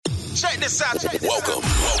Check this out. Welcome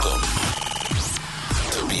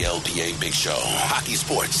to BLPA Big Show. Hockey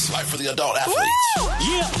sports, life for the adult athletes. Woo!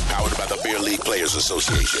 Yeah. Powered by the Beer League Players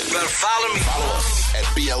Association. Better follow me. Follow us at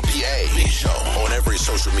BLPA Big Show on every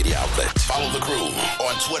social media outlet. Follow the crew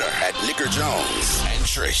on Twitter at Nicker Jones and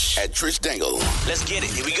Trish at Trish Dangle. Let's get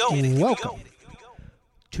it. Here we go. Welcome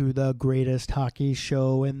to the greatest hockey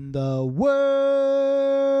show in the world.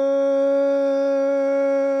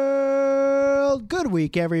 Good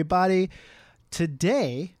week, everybody.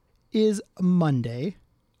 Today is Monday,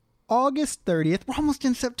 August 30th. We're almost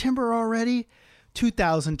in September already.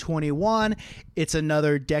 2021. It's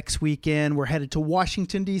another Dex weekend. We're headed to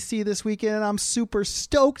Washington, D.C. this weekend, and I'm super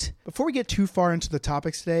stoked. Before we get too far into the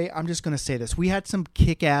topics today, I'm just going to say this. We had some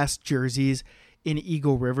kick-ass jerseys in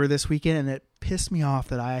Eagle River this weekend, and it pissed me off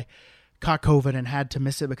that I caught COVID and had to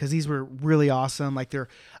miss it because these were really awesome. Like they're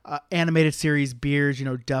animated series beers, you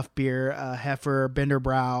know, Duff Beer, Heifer,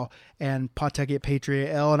 Benderbrow, and Pawtucket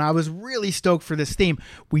Patriot Ale. And I was really stoked for this theme.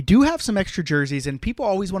 We do have some extra jerseys and people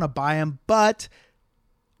always want to buy them, but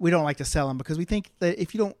we don't like to sell them because we think that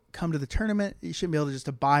if you don't come to the tournament, you shouldn't be able to just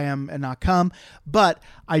to buy them and not come. But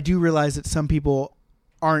I do realize that some people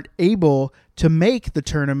aren't able to make the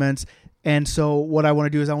tournaments. And so what I want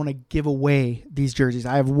to do is I want to give away these jerseys.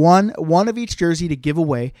 I have one of each jersey to give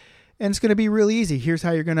away, and it's going to be really easy. Here's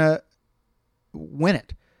how you're going to win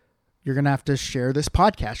it. You're going to have to share this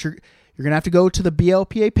podcast. You're going to have to go to the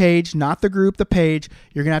BLPA page, not the group, the page.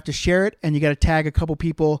 You're going to have to share it, and you got to tag a couple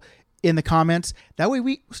people in the comments. That way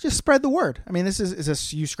we just spread the word. I mean, this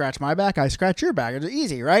is you scratch my back, I scratch your back. It's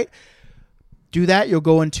easy, right? Do that. You'll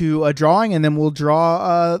go into a drawing, and then we'll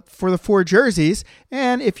draw for the 4 jerseys.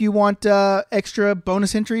 And if you want extra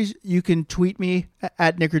bonus entries, you can tweet me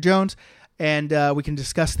at Nicker Jones, and we can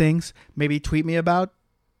discuss things. Maybe tweet me about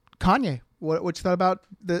Kanye. What you thought about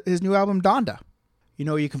his new album, Donda. You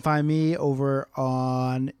know, you can find me over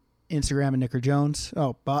on Instagram at Nicker Jones.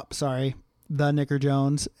 Oh, sorry. The Nicker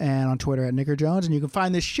Jones, and on Twitter at Nicker Jones. And you can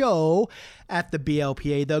find this show at the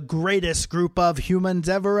BLPA, the greatest group of humans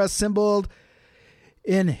ever assembled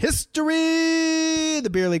in history, the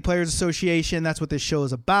Beer League Players Association. That's what this show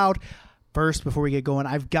is about. First, before we get going,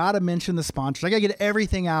 I've got to mention the sponsors. I got to get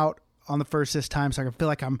everything out on the first this time so I can feel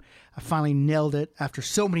like I finally nailed it after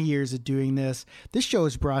so many years of doing this. This show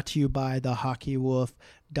is brought to you by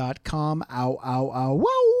thehockeywolf.com. Ow, ow, ow,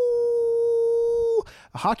 whoa!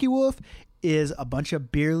 A Hockey Wolf is a bunch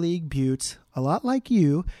of beer league buttes, a lot like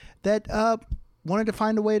you, that wanted to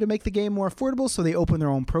find a way to make the game more affordable, so they opened their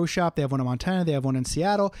own pro shop. They have one in Montana, they have one in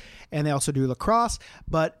Seattle, and they also do lacrosse,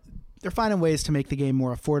 but they're finding ways to make the game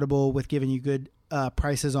more affordable with giving you good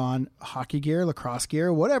prices on hockey gear, lacrosse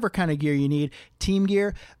gear, whatever kind of gear you need, team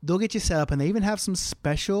gear. They'll get you set up, and they even have some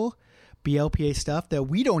special BLPA stuff that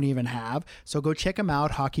we don't even have, so go check them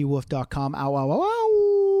out, hockeywolf.com. Ow, ow, ow,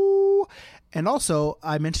 ow. And also,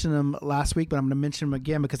 I mentioned them last week, but I'm going to mention them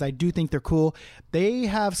again because I do think they're cool. They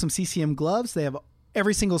have some CCM gloves. They have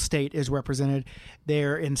every single state is represented.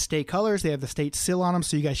 They're in state colors. They have the state seal on them,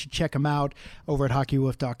 so you guys should check them out over at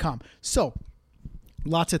hockeywolf.com. So,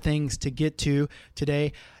 lots of things to get to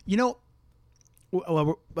today. You know,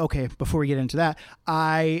 well, okay, before we get into that,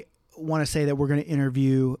 I want to say that we're going to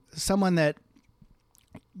interview someone that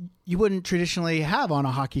you wouldn't traditionally have on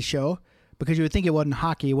a hockey show, because you would think it wasn't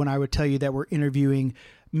hockey when I would tell you that we're interviewing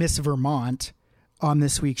Miss Vermont on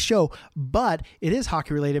this week's show. But it is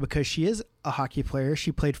hockey related because she is a hockey player.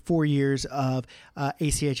 She played 4 years of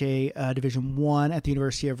ACHA Division I at the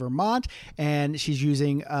University of Vermont, and she's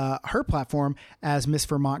using her platform as Miss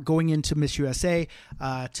Vermont going into Miss USA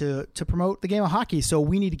to promote the game of hockey. So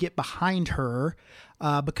we need to get behind her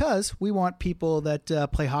because we want people that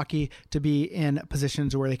play hockey to be in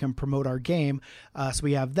positions where they can promote our game. So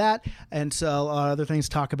we have that. And so other things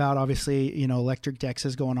to talk about, obviously, you know, electric decks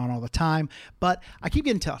is going on all the time. But I keep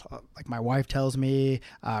getting like my wife tells me,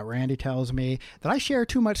 Randy tells me that I share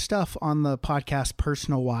too much stuff on the podcast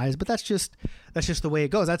personal wise, but that's just the way it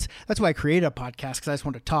goes. That's why I created a podcast, because I just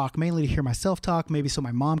want to talk, mainly to hear myself talk, maybe so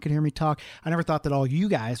my mom can hear me talk. I never thought that all you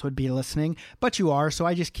guys would be listening, but you are, so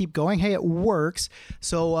I just keep going. Hey, it works.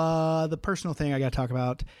 So the personal thing I got to talk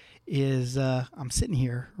about is I'm sitting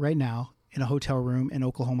here right now in a hotel room in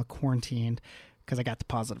Oklahoma, quarantined, because I got the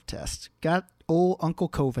positive test. Got old Uncle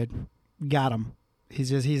COVID. Got him.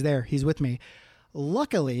 He's there. He's with me.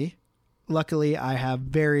 Luckily, luckily, I have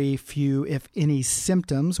very few, if any,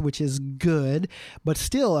 symptoms, which is good, but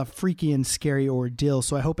still a freaky and scary ordeal.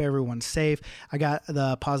 So I hope everyone's safe. I got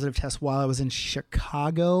the positive test while I was in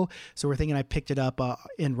Chicago. So we're thinking I picked it up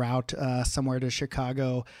en route somewhere to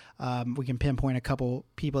Chicago. We can pinpoint a couple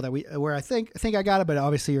people that where I think I got it, but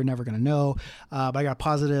obviously you're never going to know. But I got a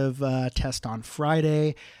positive test on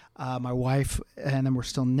Friday. My wife and then we're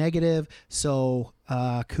still negative. So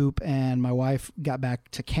Coop and my wife got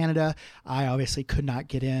back to Canada. I obviously could not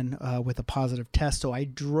get in with a positive test. So I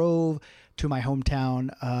drove to my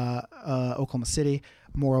hometown, Oklahoma City,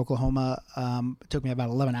 Moore, Oklahoma. It took me about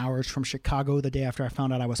 11 hours from Chicago the day after I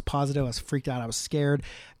found out I was positive. I was freaked out. I was scared.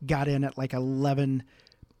 Got in at like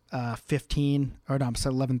 11:15 or no, I'm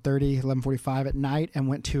sorry, 11:30, 11:45 at night and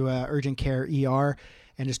went to urgent care ER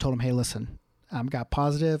and just told them, hey, listen, got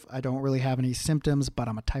positive. I don't really have any symptoms, but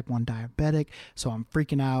I'm a type 1 diabetic, so I'm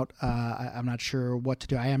freaking out. I'm not sure what to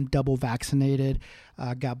do. I am double vaccinated.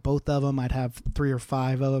 Got both of them. I'd have 3 or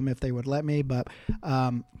 5 of them if they would let me, but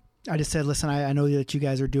I just said, listen, I know that you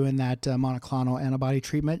guys are doing that monoclonal antibody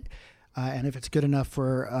treatment, and if it's good enough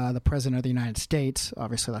for the President of the United States,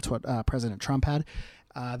 obviously that's what President Trump had,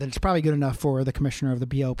 then it's probably good enough for the Commissioner of the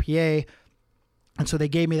BLPA. And so they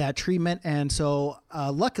gave me that treatment. And so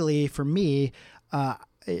luckily for me, I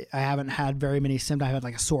haven't had very many symptoms. I had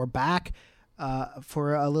like a sore back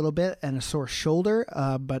for a little bit and a sore shoulder.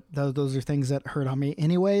 But those are things that hurt on me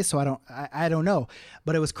anyway. So I don't know.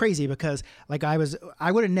 But it was crazy because like I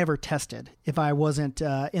would have never tested if I wasn't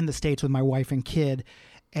in the States with my wife and kid.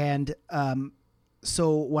 And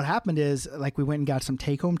so what happened is like we went and got some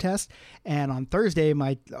take-home tests, and on Thursday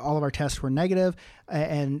all of our tests were negative,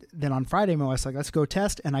 and then on Friday my wife's like, let's go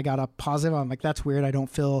test, and I got a positive. I'm like, that's weird. I don't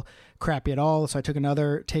feel crappy at all. So I took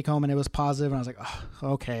another take-home and it was positive, and I was like, oh,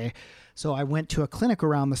 okay. So I went to a clinic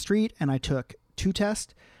around the street and I took 2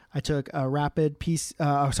 tests. I took a rapid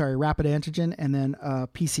antigen and then a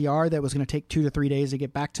PCR that was going to take 2 to 3 days to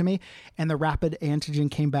get back to me. And the rapid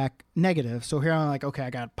antigen came back negative. So here I'm like, okay,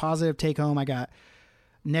 I got positive take home. I got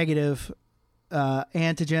negative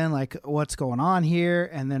antigen. Like, what's going on here?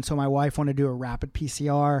 And then so my wife wanted to do a rapid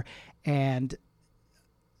PCR, and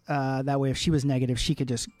that way if she was negative, she could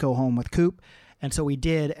just go home with Coop. And so we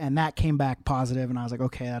did, and that came back positive. And I was like,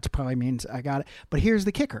 okay, that probably means I got it. But here's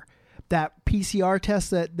the kicker. That PCR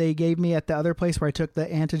test that they gave me at the other place where I took the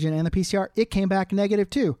antigen and the PCR, it came back negative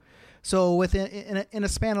too. So in a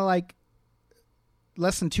span of like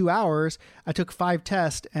less than 2 hours, I took 5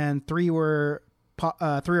 tests and 3 were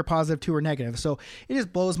positive, 2 were negative. So it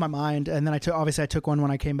just blows my mind. And then I took one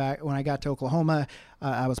when I came back, when I got to Oklahoma,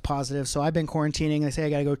 I was positive. So I've been quarantining. They say I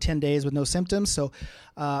got to go 10 days with no symptoms. So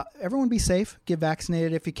everyone be safe, get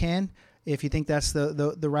vaccinated if you can, if you think that's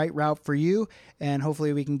the right route for you, and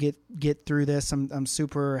hopefully we can get through this. I'm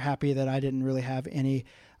super happy that I didn't really have any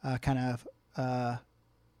kind of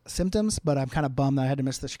symptoms, but I'm kind of bummed that I had to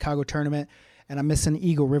miss the Chicago tournament, and I'm missing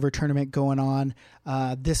Eagle River tournament going on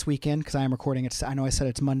this weekend because I am recording it. I know I said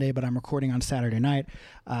it's Monday, but I'm recording on Saturday night.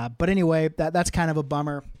 But anyway, that's kind of a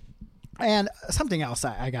bummer. And something else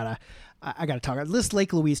I gotta talk about. This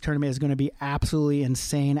Lake Louise tournament is going to be absolutely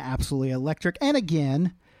insane, absolutely electric, and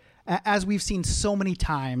again, as we've seen so many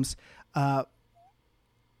times,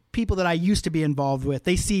 people that I used to be involved with,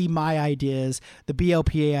 they see my ideas, the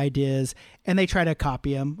BLPA ideas, and they try to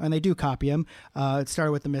copy them, and they do copy them. It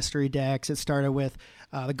started with the mystery decks. It started with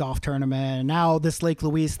the golf tournament, and now this Lake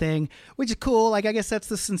Louise thing, which is cool. Like, I guess that's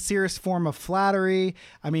the sincerest form of flattery.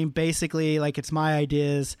 I mean, basically, like, it's my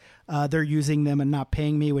ideas. They're using them and not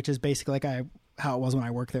paying me, which is basically like how it was when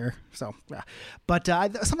I worked there. So, yeah. But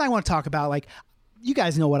something I want to talk about, like, you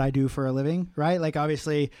guys know what I do for a living, right? Like,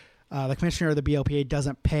 obviously, the commissioner of the BLPA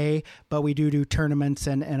doesn't pay, but we do tournaments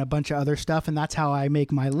and a bunch of other stuff, and that's how I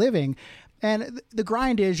make my living. And the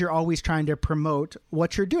grind is you're always trying to promote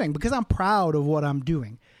what you're doing because I'm proud of what I'm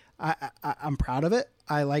doing. I'm proud of it.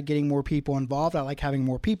 I like getting more people involved. I like having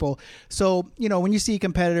more people. So, you know, when you see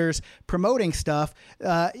competitors promoting stuff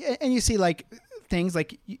and you see like things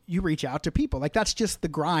like you reach out to people, like that's just the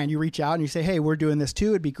grind. You reach out and you say, hey, we're doing this too.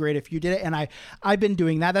 It'd be great if you did it. And I've been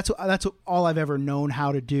doing that. That's all I've ever known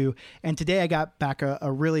how to do. And today I got back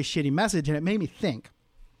a really shitty message and it made me think.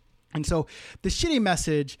 And so the shitty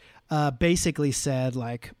message basically said,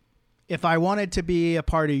 like, if I wanted to be a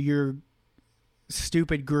part of your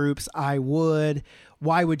stupid groups, I would.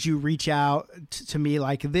 Why would you reach out to me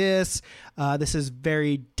like this? This is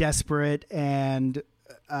very desperate and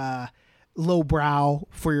lowbrow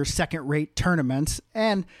for your second-rate tournaments.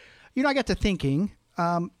 And, you know, I got to thinking,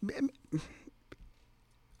 I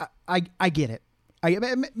get it.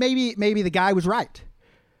 Maybe the guy was right.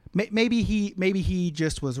 Maybe he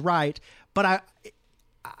just was right. But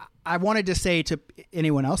I wanted to say to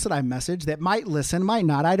anyone else that I messaged that might listen, might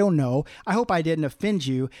not, I don't know. I hope I didn't offend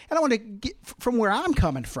you. And I want to get from where I'm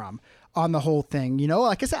coming from on the whole thing. You know,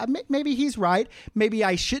 like I said, maybe he's right. Maybe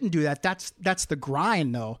I shouldn't do that. That's the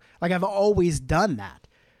grind though. Like I've always done that.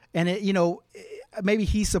 And it, you know, maybe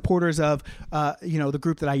he's supporters of, you know, the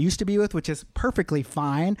group that I used to be with, which is perfectly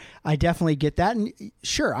fine. I definitely get that. And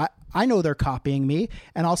sure, I know they're copying me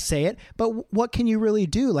and I'll say it, but what can you really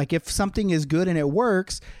do? Like if something is good and it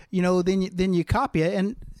works, you know, then you copy it.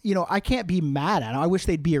 And, you know, I can't be mad at it. I wish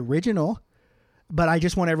they'd be original, but I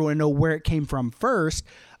just want everyone to know where it came from first.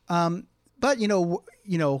 But you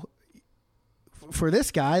know, for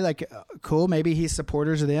this guy, like, cool, maybe he's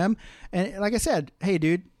supporters of them. And like I said, hey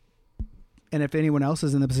dude, and if anyone else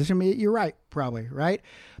is in the position, you're right, probably, right?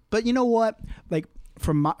 But you know what? Like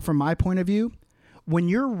from my point of view, when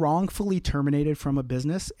you're wrongfully terminated from a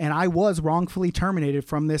business, and I was wrongfully terminated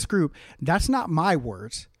from this group, that's not my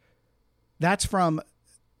words. That's from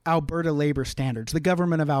Alberta labor standards. The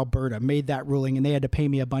government of Alberta made that ruling and they had to pay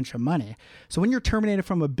me a bunch of money. So when you're terminated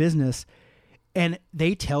from a business and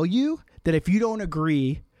they tell you that if you don't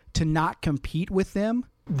agree to not compete with them,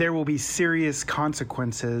 there will be serious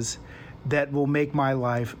consequences that will make my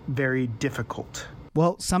life very difficult.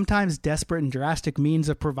 Well, sometimes desperate and drastic means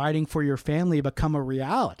of providing for your family become a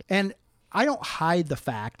reality. And I don't hide the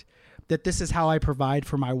fact that this is how I provide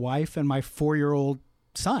for my wife and my 4-year-old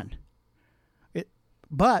son.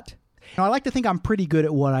 But you know, I like to think I'm pretty good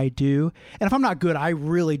at what I do. And if I'm not good, I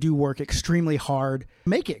really do work extremely hard to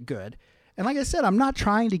make it good. And like I said, I'm not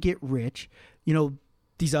trying to get rich. You know,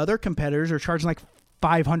 these other competitors are charging like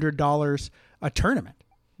 $500 a tournament.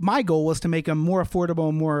 My goal was to make them more affordable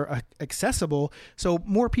and more accessible so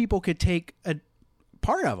more people could take a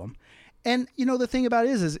part of them. And, you know, the thing about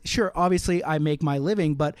it is sure, obviously I make my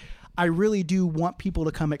living, but I really do want people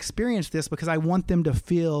to come experience this because I want them to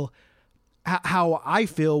feel how I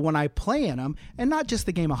feel when I play in them. And not just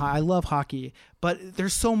the game of hockey. I love hockey, but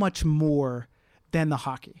there's so much more than the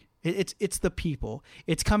hockey. It's the people.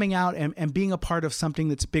 It's coming out and being a part of something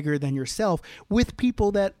that's bigger than yourself with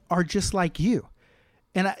people that are just like you.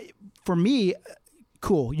 And for me,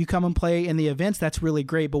 cool, you come and play in the events, that's really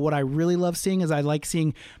great. But what I really love seeing is I like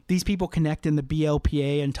seeing these people connect in the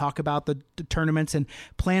BLPA and talk about the tournaments and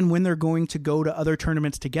plan when they're going to go to other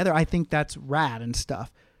tournaments together. I think that's rad and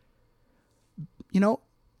stuff. You know,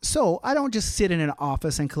 so I don't just sit in an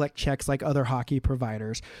office and collect checks like other hockey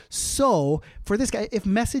providers. So for this guy, if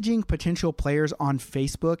messaging potential players on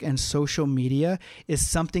Facebook and social media is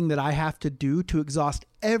something that I have to do to exhaust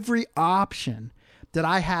every option that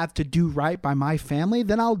I have to do right by my family,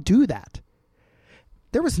 then I'll do that.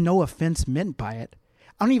 There was no offense meant by it.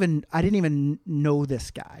 I didn't even know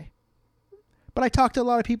this guy. But I talk to a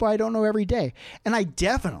lot of people I don't know every day. And I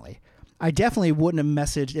definitely wouldn't have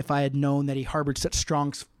messaged if I had known that he harbored such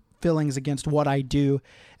strong feelings against what I do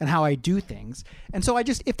and how I do things. And so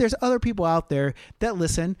if there's other people out there that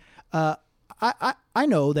listen, I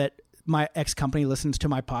know that my ex-company listens to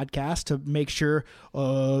my podcast to make sure,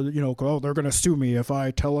 they're going to sue me if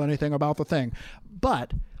I tell anything about the thing.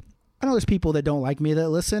 But I know there's people that don't like me that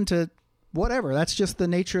listen to whatever. That's just the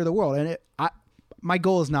nature of the world. And my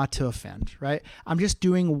goal is not to offend, right? I'm just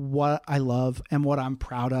doing what I love and what I'm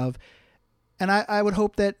proud of. And I would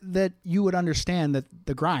hope that you would understand that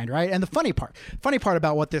the grind, right? And the funny part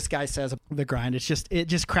about what this guy says about the grind, it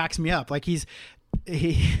just cracks me up. Like he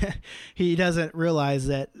doesn't realize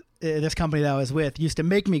that this company that I was with used to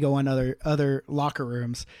make me go in other locker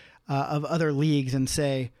rooms of other leagues and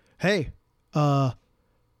say, hey, why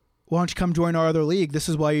don't you come join our other league? This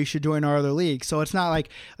is why you should join our other league. So it's not like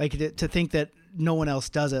to think that no one else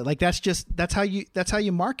does it. Like that's how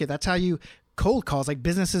you market. That's how you cold calls. Like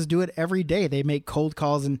businesses do it every day. They make cold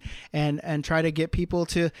calls and try to get people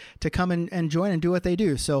to come and join and do what they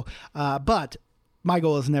do. So, but my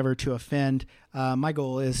goal is never to offend. My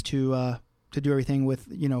goal is to do everything with,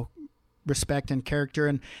 respect and character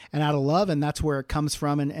and out of love. And that's where it comes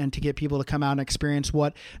from. And to get people to come out and experience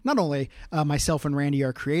what not only myself and Randy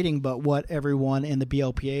are creating, but what everyone in the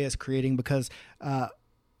BLPA is creating, because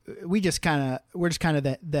we're just kind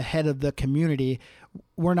of the head of the community.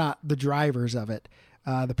 We're not the drivers of it.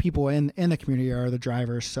 The people in the community are the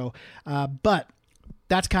drivers. So, but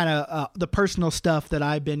that's kind of the personal stuff that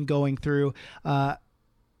I've been going through.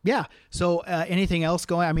 Yeah. So anything else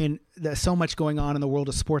going? I mean, there's so much going on in the world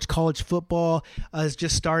of sports. College football is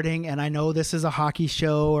just starting, and I know this is a hockey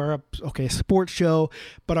show or a sports show,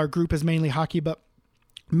 but our group is mainly hockey. But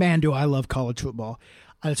man, do I love college football.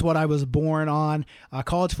 It's what I was born on.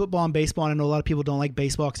 College football and baseball. And I know a lot of people don't like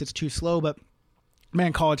baseball because it's too slow, but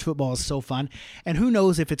Man, college football is so fun, and who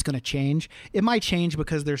knows if it's going to change. It might change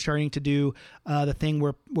because they're starting to do the thing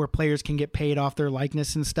where players can get paid off their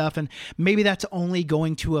likeness and stuff, and maybe that's only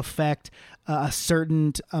going to affect a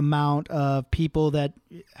certain amount of people that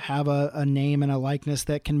have a name and a likeness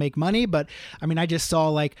that can make money. But I mean, I just saw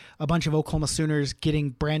like a bunch of Oklahoma Sooners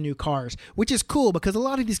getting brand new cars, which is cool because a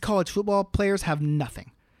lot of these college football players have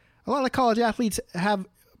nothing. A lot of college athletes have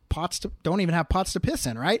don't even have pots to piss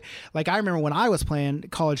in, right? Like I remember when I was playing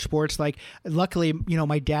college sports, like luckily,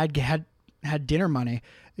 my dad had dinner money,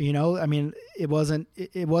 I mean, it wasn't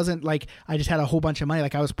like I just had a whole bunch of money.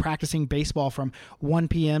 Like I was practicing baseball from 1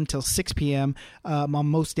 p.m. till 6 p.m. On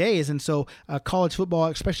most days. And so college football,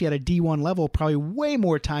 especially at a D1 level, probably way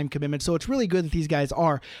more time commitment. So it's really good that these guys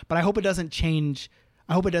are, but I hope it doesn't change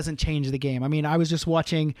the game. I mean, I was just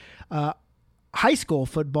watching, high school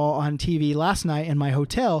football on TV last night in my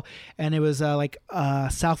hotel, and it was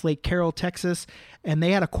South Lake Carroll, Texas, and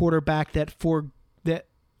they had a quarterback that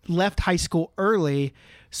left high school early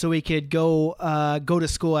so he could go to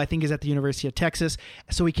school. I think is at the University of Texas,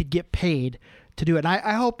 so he could get paid to do it. And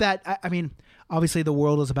I hope that I mean, obviously the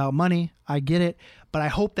world is about money. I get it, but I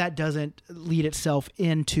hope that doesn't lead itself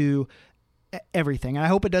into everything. And I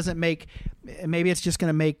hope it doesn't maybe it's just going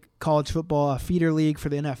to make college football a feeder league for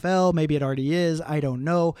the NFL. Maybe it already is. I don't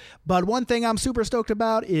know. But one thing I'm super stoked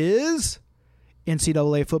about is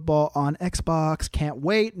NCAA football on Xbox. Can't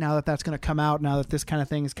wait now that that's going to come out, now that this kind of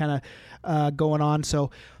thing is kind of going on.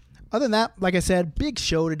 So other than that, like I said, big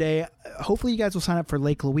show today. Hopefully you guys will sign up for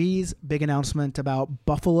Lake Louise. Big announcement about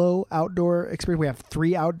Buffalo outdoor experience. We have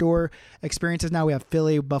 3 outdoor experiences now. We have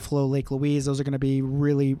Philly, Buffalo, Lake Louise. Those are going to be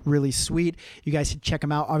really, really sweet. You guys should check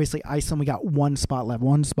them out. Obviously, Iceland, we got 1 spot left.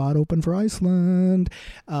 1 spot open for Iceland.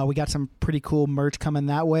 We got some pretty cool merch coming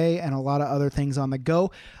that way and a lot of other things on the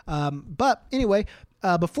go. But anyway,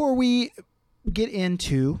 before we get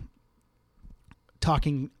into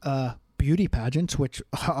talking beauty pageants, which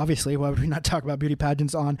obviously, why would we not talk about beauty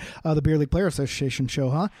pageants on the Beer League Player Association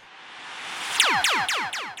show, huh?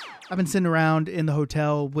 I've been sitting around in the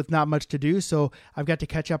hotel with not much to do, so I've got to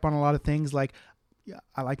catch up on a lot of things. Like,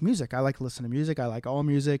 I like music. I like to listen to music. I like all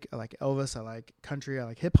music. I like Elvis. I like country. I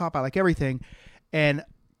like hip hop. I like everything. And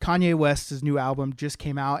Kanye West's new album just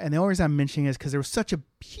came out, and the only reason I'm mentioning it is because there was such a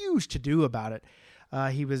huge to-do about it.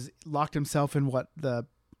 He was locked himself in the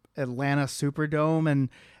Atlanta Superdome and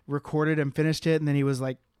recorded and finished it, and then he was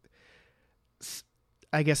like,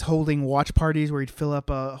 I guess, holding watch parties where he'd fill up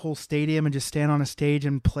a whole stadium and just stand on a stage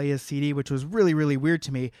and play his CD, which was really, really weird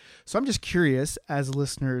to me. So I'm just curious, as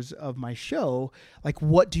listeners of my show, like,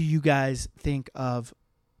 what do you guys think of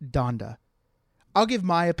Donda? I'll give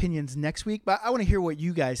my opinions next week, but I want to hear what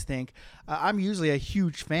you guys think. I'm usually a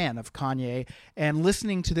huge fan of Kanye, and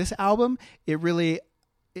listening to this album, it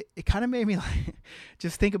kind of made me like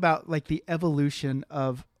just think about like the evolution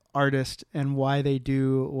of artists and why they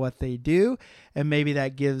do what they do, and maybe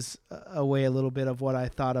that gives away a little bit of what I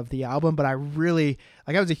thought of the album. But I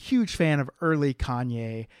was a huge fan of early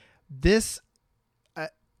Kanye. This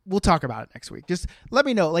we'll talk about it next week. Just let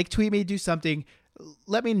me know, like tweet me, do something,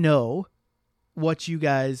 let me know what you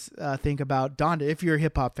guys think about Donda if you're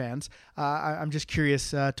hip hop fans. I'm just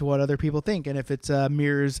curious to what other people think, and if it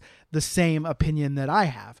mirrors the same opinion that I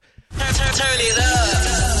have. Turn it up.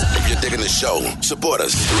 If you're digging the show, support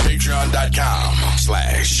us through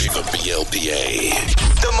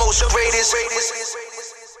patreon.com/BLPA. The most greatest.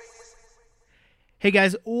 Hey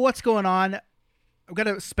guys, what's going on? I've got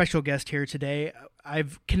a special guest here today.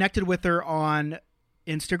 I've connected with her on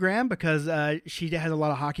Instagram because she has a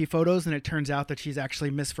lot of hockey photos, and it turns out that she's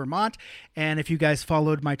actually Miss Vermont. And if you guys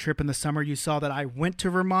followed my trip in the summer, you saw that I went to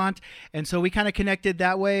Vermont, and so we kind of connected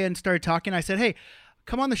that way and started talking. I said, hey,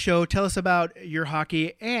 come on the show, tell us about your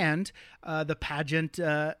hockey and the pageant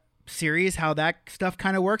series, how that stuff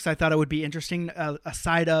kind of works. I thought it would be interesting, a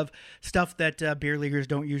side of stuff that beer leaguers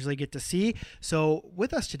don't usually get to see. So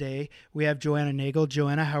with us today, we have Joanna Nagle.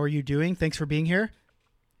 Joanna, how are you doing? Thanks for being here.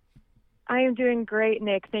 I am doing great,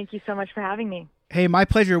 Nick. Thank you so much for having me. Hey, my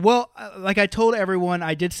pleasure. Well, like I told everyone,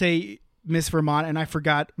 I did say Miss Vermont, and I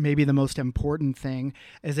forgot maybe the most important thing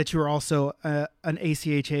is that you are also an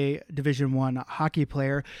ACHA Division I hockey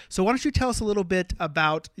player. So why don't you tell us a little bit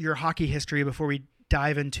about your hockey history before we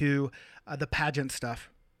dive into the pageant stuff?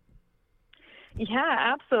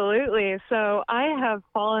 Yeah, absolutely. So I have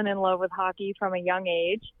fallen in love with hockey from a young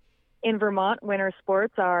age. In Vermont, winter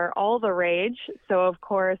sports are all the rage. So, of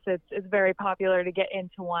course, it's very popular to get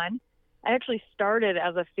into one. I actually started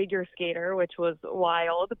as a figure skater, which was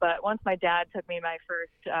wild. But once my dad took me to my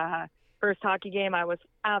first hockey game, I was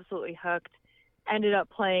absolutely hooked. ended up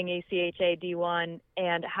playing ACHA D1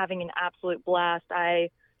 and having an absolute blast. I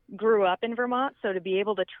grew up in Vermont, so to be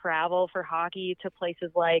able to travel for hockey to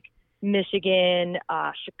places like Michigan,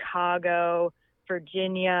 Chicago,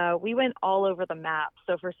 Virginia, we went all over the map.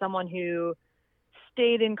 So for someone who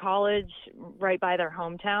stayed in college right by their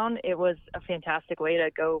hometown, it was a fantastic way to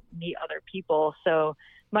go meet other people. So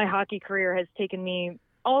my hockey career has taken me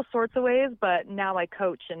all sorts of ways, but now I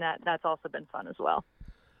coach, and that's also been fun as well.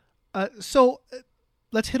 So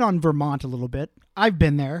let's hit on Vermont a little bit. I've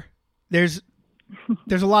been there. There's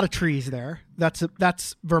a lot of trees there.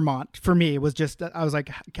 That's Vermont. For me, it was just, I was like,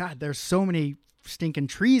 God, there's so many stinking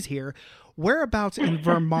trees here. Whereabouts in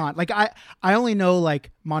Vermont? Like I only know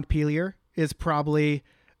like Montpelier is probably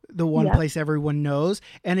the one place everyone knows.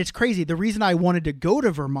 And it's crazy. The reason I wanted to go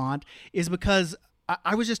to Vermont is because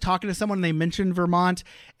I was just talking to someone and they mentioned Vermont,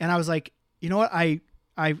 and I was like, you know what? I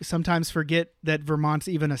sometimes forget that Vermont's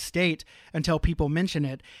even a state until people mention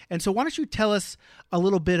it. And so why don't you tell us a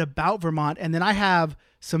little bit about Vermont? And then I have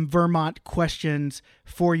some Vermont questions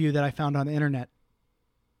for you that I found on the internet.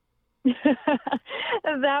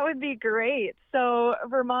 That would be great. So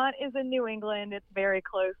Vermont is in New England. It's very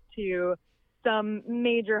close to some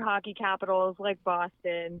major hockey capitals like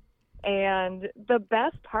Boston. And the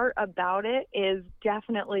best part about it is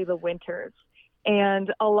definitely the winters.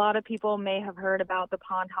 And a lot of people may have heard about the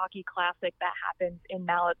Pond Hockey Classic that happens in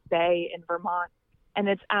Mallett's Bay in Vermont. And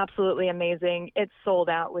it's absolutely amazing. It's sold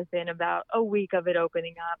out within about a week of it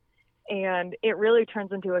opening up. And it really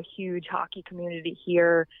turns into a huge hockey community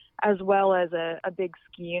here, as well as a big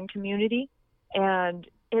skiing community. And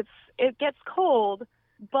it gets cold,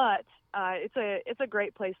 but it's a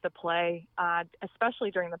great place to play. Especially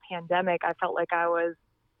during the pandemic, I felt like I was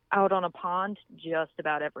out on a pond just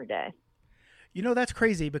about every day. You know, that's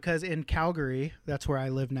crazy because in Calgary, that's where I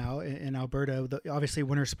live now in Alberta. Obviously,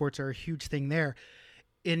 winter sports are a huge thing there.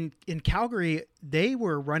 In Calgary, they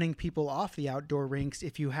were running people off the outdoor rinks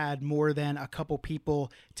if you had more than a couple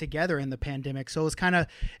people together in the pandemic. So it was kind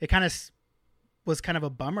of a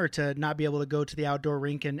bummer to not be able to go to the outdoor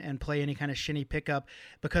rink and play any kind of shinny pickup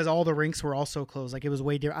because all the rinks were also closed. Like it was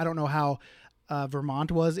way different. I don't know how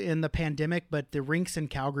Vermont was in the pandemic, but the rinks in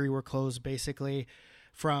Calgary were closed basically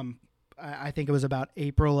from, I think it was about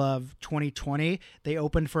April of 2020. They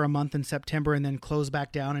opened for a month in September and then closed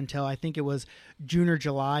back down until I think it was June or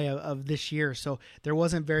July of this year. So there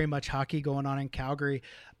wasn't very much hockey going on in Calgary.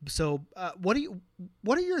 So what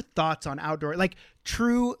are your thoughts on outdoor, like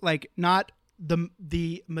true, like not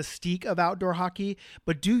the mystique of outdoor hockey,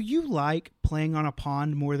 but do you like playing on a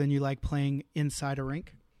pond more than you like playing inside a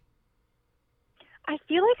rink? I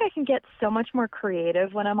feel like I can get so much more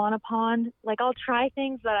creative when I'm on a pond. Like I'll try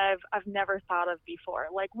things that I've never thought of before.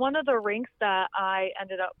 Like one of the rinks that I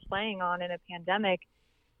ended up playing on in a pandemic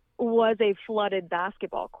was a flooded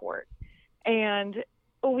basketball court. And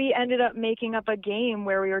we ended up making up a game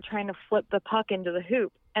where we were trying to flip the puck into the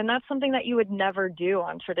hoop. And that's something that you would never do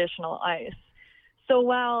on traditional ice. So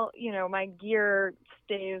while, my gear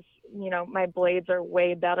stays, my blades are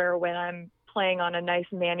way better when I'm playing on a nice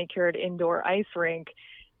manicured indoor ice rink,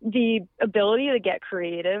 the ability to get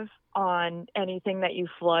creative on anything that you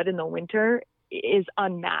flood in the winter is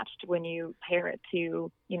unmatched when you pair it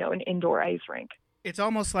to, an indoor ice rink. It's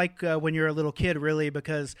almost like when you're a little kid, really,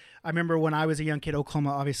 because I remember when I was a young kid,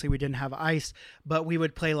 Oklahoma, obviously we didn't have ice, but we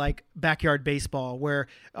would play like backyard baseball where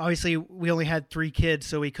obviously we only had 3 kids,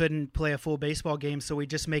 so we couldn't play a full baseball game. So we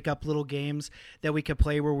just make up little games that we could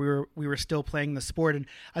play where we were still playing the sport. And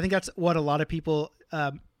I think that's what a lot of people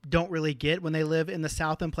don't really get when they live in the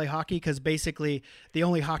South and play hockey, because basically the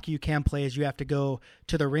only hockey you can play is you have to go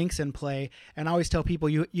to the rinks and play. And I always tell people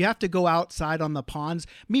you have to go outside on the ponds.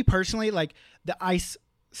 Me personally, like the ice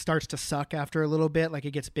starts to suck after a little bit, like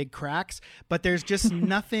it gets big cracks, but there's just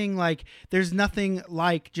nothing like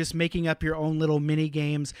just making up your own little mini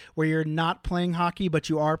games where you're not playing hockey but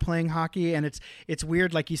you are playing hockey. And it's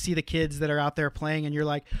weird, like you see the kids that are out there playing and you're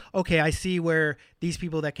like, okay, I see where these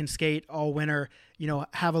people that can skate all winter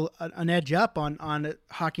have an edge up on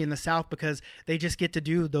hockey in the South, because they just get to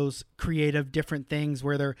do those creative different things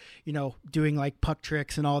where they're doing like puck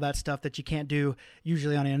tricks and all that stuff that you can't do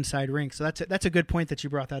usually on an inside rink. So that's a good point that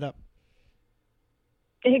you brought that up.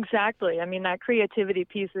 Exactly. I mean, that creativity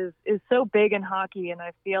piece is so big in hockey, and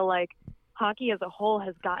I feel like hockey as a whole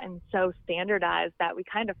has gotten so standardized that we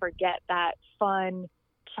kind of forget that fun,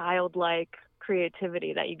 childlike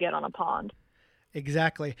creativity that you get on a pond.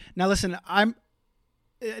 Exactly. Now listen,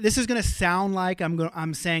 this is going to sound like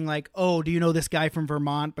I'm saying like, oh, do you know this guy from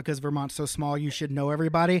Vermont? Because Vermont's so small, you should know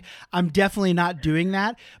everybody. I'm definitely not doing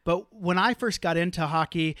that. But when I first got into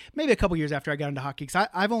hockey, maybe a couple years after I got into hockey, because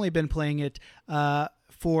I've only been playing it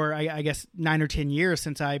for, I guess, 9 or 10 years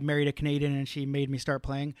since I married a Canadian and she made me start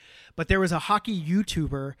playing. But there was a hockey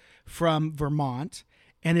YouTuber from Vermont,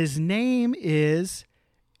 and his name is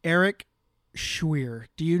Eric Schweer.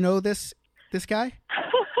 Do you know this guy?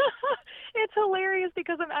 It's hilarious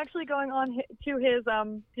because I'm actually going on to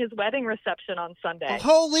his wedding reception on Sunday.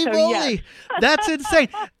 Holy moly. Yes. That's insane.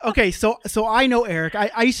 Okay, so I know Eric.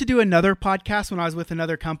 I used to do another podcast when I was with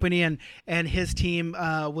another company, and his team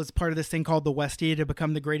was part of this thing called the Westie to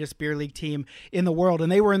become the greatest beer league team in the world,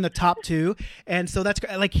 and they were in the top 2. And so that's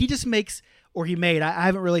like, he just makes, or he made, I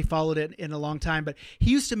haven't really followed it in a long time, but he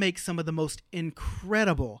used to make some of the most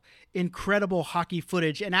incredible hockey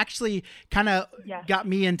footage, and actually kind of got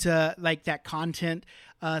me into like that content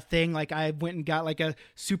thing. Like I went and got like a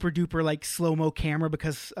super duper like slow-mo camera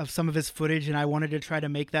because of some of his footage, and I wanted to try to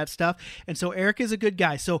make that stuff. And so Eric is a good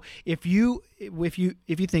guy. So if you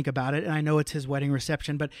think about it, and I know it's his wedding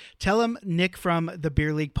reception, but tell him Nick from the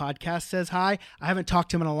Beer League podcast says hi. I haven't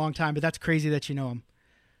talked to him in a long time, but that's crazy that you know him.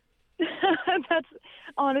 That's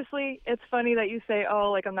honestly, it's funny that you say,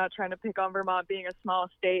 oh, like I'm not trying to pick on Vermont being a small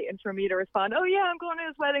state, and for me to respond, oh yeah, I'm going to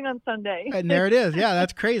his wedding on Sunday. And there it is. Yeah,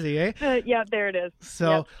 that's crazy, eh? Yeah, there it is.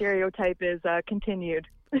 So stereotype is continued.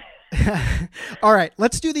 All right,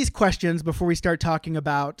 let's do these questions before we start talking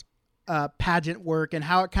about pageant work and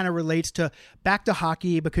how it kind of relates to back to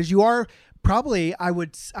hockey, because you are probably, I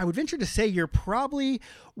would venture to say, you're probably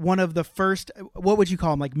one of the first, what would you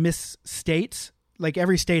call them, like Miss States? Like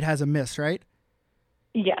every state has a Miss, right?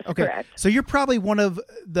 Yes, okay. Correct. So you're probably one of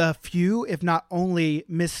the few, if not only,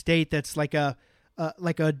 Miss State that's like a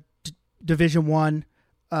Division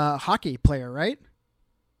I hockey player, right?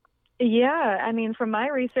 Yeah, I mean, from my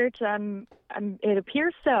research, it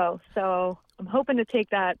appears so. So I'm hoping to take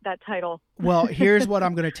that title. Well, here's what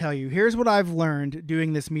I'm going to tell you. Here's what I've learned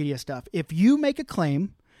doing this media stuff. If you make a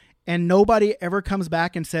claim and nobody ever comes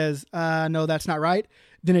back and says, no, that's not right,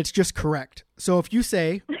 then it's just correct. So if you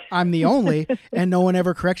say I'm the only and no one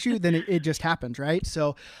ever corrects you, then it just happens, right?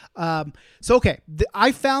 So, okay.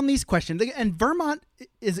 I found these questions, and Vermont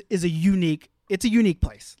is a unique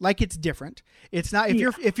place. Like, it's different. It's not,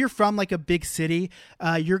 if you're from like a big city,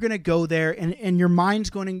 you're going to go there and your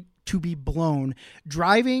mind's going to be blown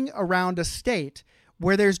driving around a state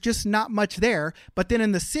where there's just not much there. But then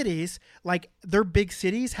in the cities, like they're big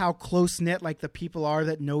cities, how close knit like the people are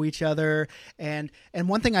that know each other. And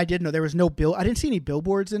one thing I did know, there was I didn't see any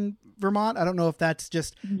billboards in Vermont. I don't know if that's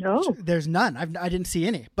just, there's none. I didn't see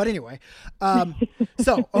any, but anyway.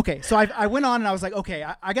 So I went on and I was like, okay,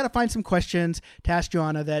 I got to find some questions to ask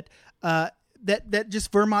Joanna that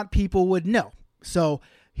just Vermont people would know. So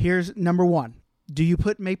here's number 1. Do you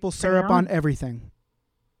put maple syrup on everything?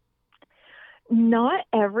 Not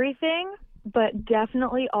everything, but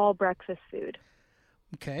definitely all breakfast food.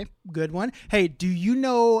 Okay, good one. Hey, do you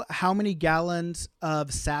know how many gallons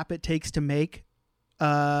of sap it takes to make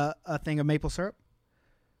a thing of maple syrup?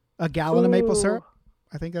 A gallon of maple syrup?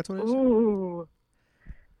 I think that's what it is. Ooh.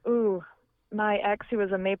 My ex, who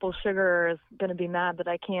was a maple sugarer, is going to be mad that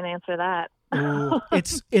I can't answer that. Ooh.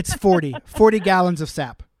 It's 40 gallons of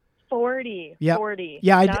sap. 40. Yep. 40.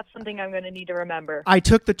 Yeah, that's something I'm going to need to remember. I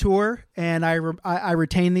took the tour and I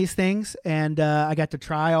retained these things, and I got to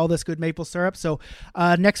try all this good maple syrup. So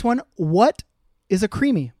next one, what is a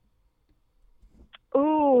creamy?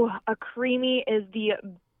 Ooh, a creamy is the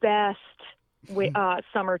best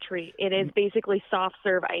summer treat. It is basically soft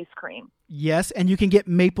serve ice cream. Yes, and you can get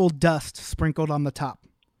maple dust sprinkled on the top.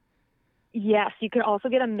 Yes, you can also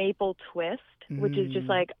get a maple twist, which is just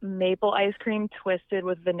like maple ice cream twisted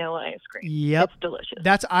with vanilla ice cream. Yep. It's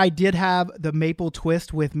delicious. I did have the maple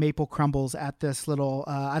twist with maple crumbles at this little,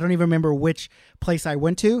 I don't even remember which place I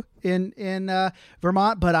went to in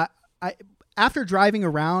Vermont, but I after driving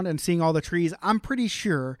around and seeing all the trees, I'm pretty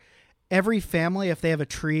sure every family, if they have a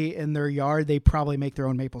tree in their yard, they probably make their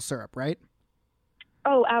own maple syrup, right?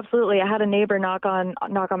 Oh, absolutely. I had a neighbor knock on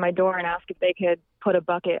my door and ask if they could put a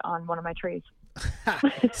bucket on one of my trees.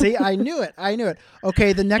 See, I knew it.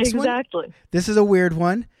 Okay, the next one. Exactly. This is a weird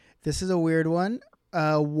one.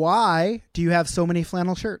 Why do you have so many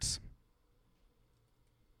flannel shirts?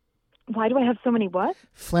 Why do I have so many what?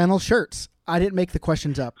 Flannel shirts. I didn't make the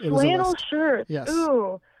questions up. It was a flannel list. shirts. Yes.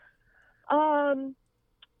 Ooh.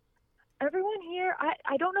 Everyone here,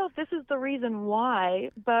 I don't know if this is the reason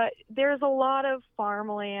why, but there's a lot of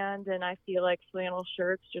farmland, and I feel like flannel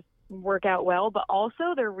shirts just work out well, but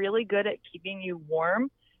also they're really good at keeping you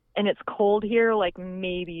warm and it's cold here like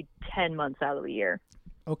maybe 10 months out of the year.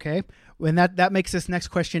 Okay. When that makes this next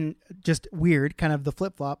question just weird, kind of the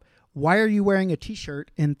flip-flop. Why are you wearing a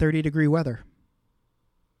t-shirt in 30-degree weather?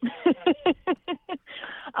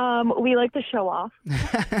 We like to show off.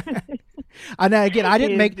 And again, I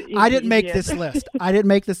didn't make this list. I didn't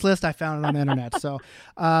make this list. I found it on the internet. So,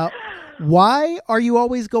 why are you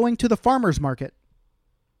always going to the farmer's market?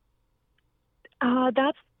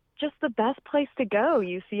 That's just the best place to go.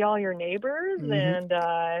 You see all your neighbors and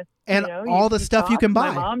all the stuff you can buy.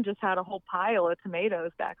 My mom just had a whole pile of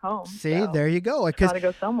tomatoes back home. See, so there you go. Got to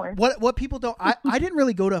go somewhere. What people don't, I didn't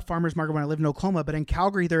really go to a farmer's market when I lived in Oklahoma, but in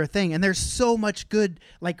Calgary they're a thing, and there's so much good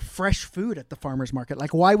like fresh food at the farmer's market.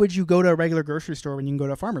 Like, why would you go to a regular grocery store when you can go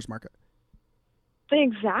to a farmer's market?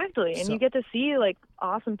 Exactly, and you get to see like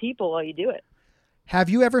awesome people while you do it. Have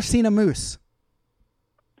you ever seen a moose?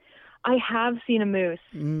 I have seen a moose,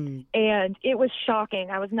 and it was shocking.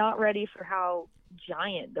 I was not ready for how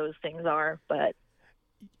giant those things are, but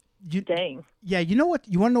dang. Yeah, you know what?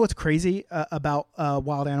 You want to know what's crazy about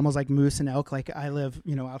wild animals like moose and elk? Like, I live,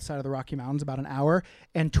 outside of the Rocky Mountains, about an hour,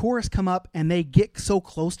 and tourists come up and they get so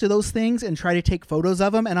close to those things and try to take photos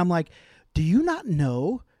of them, and I'm like, do you not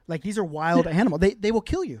know? Like, these are wild animals. They will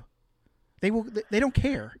kill you. They don't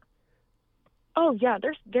care. Oh yeah,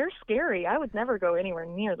 they're scary. I would never go anywhere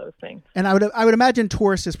near those things. And I would imagine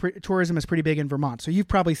tourism is pretty big in Vermont. So you've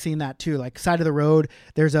probably seen that too. Like, side of the road,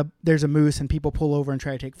 there's a moose and people pull over and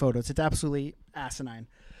try to take photos. It's absolutely asinine.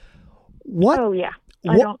 What? Oh yeah,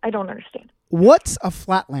 I don't understand. What's a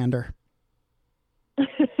flatlander?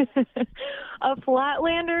 A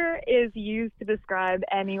flatlander is used to describe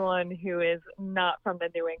anyone who is not from the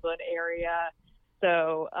New England area.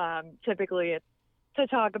 So typically it's to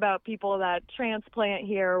talk about people that transplant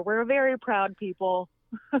here. We're a very proud people.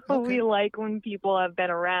 Okay. We like when people have been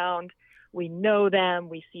around. We know them.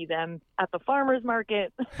 We see them at the farmer's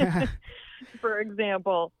market, for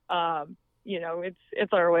example.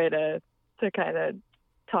 It's our way to kind of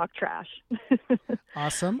talk trash.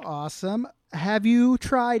 Awesome. Have you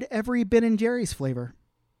tried every Ben & Jerry's flavor?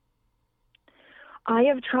 I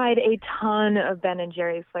have tried a ton of Ben &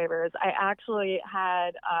 Jerry's flavors. I actually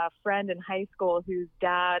had a friend in high school whose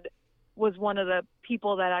dad was one of the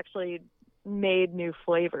people that actually made new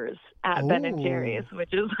flavors at Ben & Jerry's,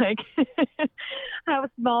 which is like how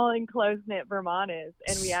small and close-knit Vermont is.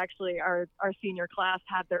 And we actually, our senior class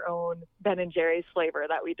had their own Ben & Jerry's flavor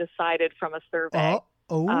that we decided from a survey.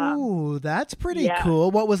 That's pretty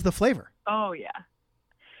cool. What was the flavor? Oh, yeah.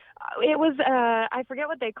 It was, I forget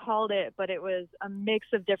what they called it, but it was a mix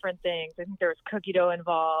of different things. I think there was cookie dough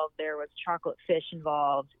involved. There was chocolate fish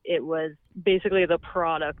involved. It was basically the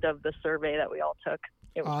product of the survey that we all took.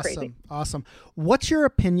 It was crazy. Awesome. What's your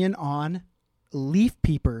opinion on leaf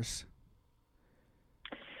peepers?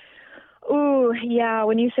 Ooh, yeah.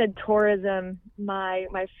 When you said tourism, my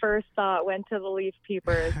first thought went to the leaf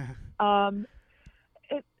peepers.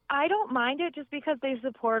 I don't mind it just because they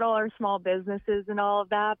support all our small businesses and all of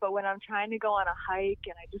that. But when I'm trying to go on a hike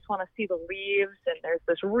and I just want to see the leaves, and there's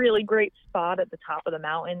this really great spot at the top of the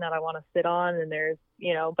mountain that I want to sit on, and there's,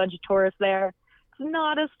 a bunch of tourists there, it's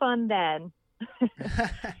not as fun then.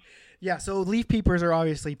 Yeah. So leaf peepers are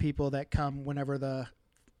obviously people that come whenever the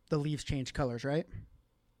leaves change colors, right?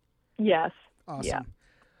 Yes. Awesome. Yeah.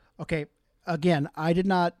 Okay. Again, I did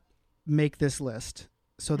not make this list.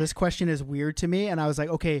 So this question is weird to me. And I was like,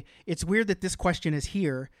 okay, it's weird that this question is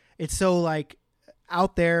here. It's so like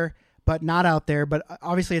out there, but not out there. But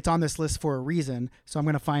obviously it's on this list for a reason. So I'm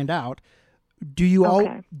going to find out. Do you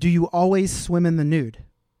always swim in the nude?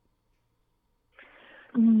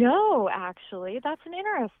 No, actually, that's an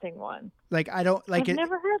interesting one. Like, I don't like I've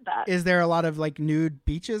never heard that. Is there a lot of like nude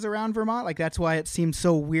beaches around Vermont? Like, that's why it seems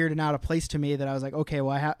so weird and out of place to me that I was like, okay,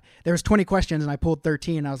 well, there was 20 questions and I pulled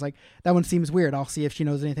 13. And I was like, that one seems weird. I'll see if she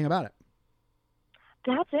knows anything about it.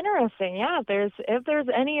 That's interesting. Yeah, if there's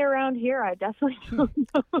any around here, I definitely don't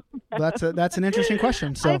know. That's an interesting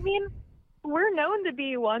question. So I mean, we're known to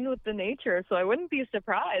be one with the nature, so I wouldn't be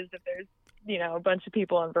surprised if there's a bunch of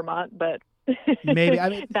people in Vermont, but maybe. I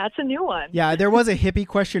mean, that's a new one. Yeah, there was a hippie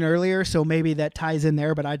question earlier, so maybe that ties in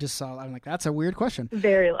there. But I'm like, that's a weird question.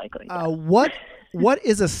 Very likely. Yeah. What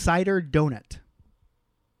is a cider donut?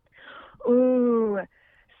 Ooh,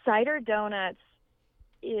 cider donuts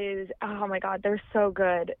is, oh my God, they're so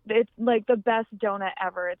good. It's like the best donut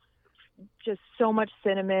ever. It's just so much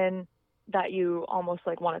cinnamon that you almost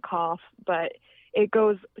like want to cough, but it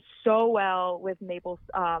goes so well with maple,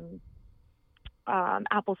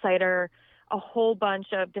 apple cider. A whole bunch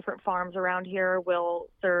of different farms around here will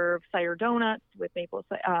serve cider donuts with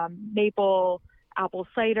maple apple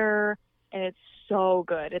cider. and it's so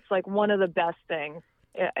good. It's like one of the best things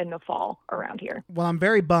in the fall around here. Well, I'm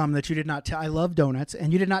very bummed that you did not tell. I love donuts,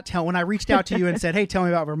 and you did not tell when I reached out to you and said, "Hey, tell me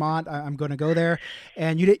about Vermont. I'm going to go there."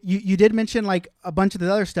 And you did mention like a bunch of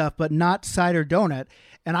the other stuff, but not cider donut.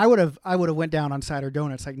 And I would have went down on cider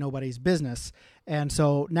donuts like nobody's business. And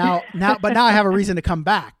so now I have a reason to come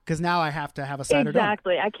back because now I have to have a cider donut.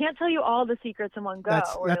 Exactly. I can't tell you all the secrets in one go.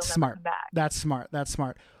 That's smart. Come back. That's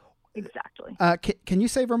smart. Exactly. Can you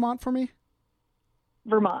say Vermont for me?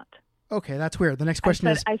 Vermont. Okay, that's weird. The next question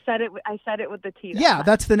is... I said it with the T. Yeah,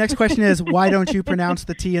 that's the next question is, why don't you pronounce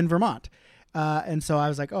the T in Vermont? And so I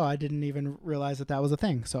was like, oh, I didn't even realize that was a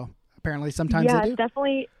thing. So apparently sometimes they do.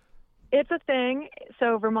 Definitely. It's a thing.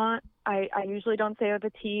 So Vermont, I usually don't say it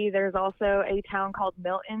with a T. There's also a town called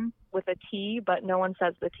Milton with a T, but no one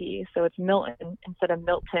says the T. So it's Milton instead of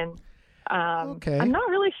Milton. Okay. I'm not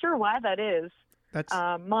really sure why that is. That's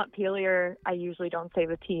Montpelier, I usually don't say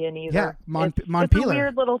the T in either. Yeah, Montpelier. It's a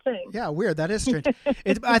weird little thing. Yeah, weird. That is strange.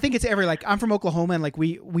 I think it's like I'm from Oklahoma, and like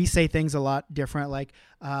we say things a lot different. Like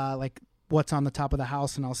what's on the top of the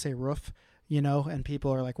house, and I'll say roof. And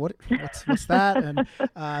people are like, what's that?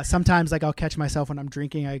 And sometimes like I'll catch myself when I'm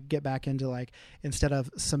drinking, I get back into like, instead of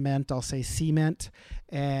cement, I'll say cement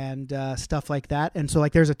and stuff like that. And so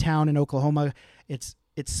like there's a town in Oklahoma, it's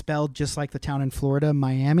spelled just like the town in Florida,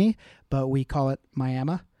 Miami, but we call it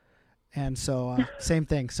Miami. And so same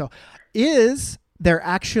thing. So is there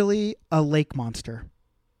actually a lake monster?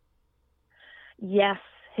 Yes.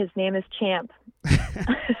 His name is Champ.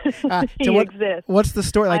 He exists. What's the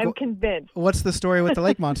story? I'm convinced. What's the story with the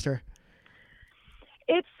lake monster?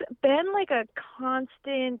 It's been like a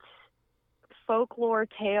constant folklore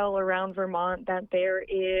tale around Vermont that there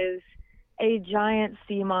is a giant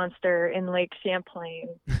sea monster in Lake Champlain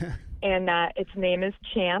and that its name is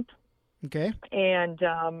Champ. Okay. And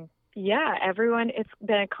it's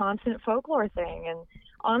been a constant folklore thing. And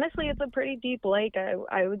honestly, it's a pretty deep lake.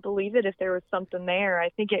 I would believe it if there was something there. I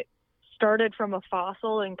think it started from a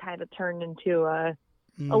fossil and kind of turned into a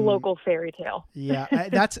local fairy tale. Yeah,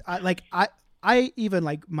 I even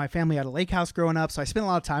like my family had a lake house growing up, so I spent a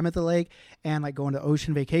lot of time at the lake and like going to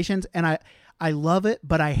ocean vacations, and I love it,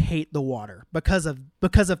 but I hate the water because of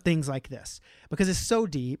things like this, because it's so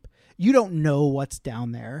deep. You don't know what's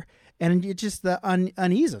down there. And it's just the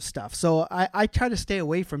unease of stuff. So I try to stay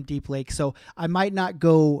away from deep lakes. So I might not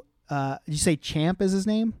go. You say Champ is his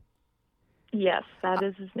name? Yes, that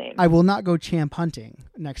is his name. I will not go champ hunting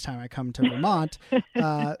next time I come to Vermont.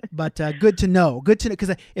 But good to know. Good to know,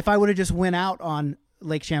 because if I would have just went out on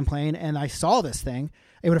Lake Champlain and I saw this thing,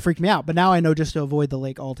 it would have freaked me out. But now I know just to avoid the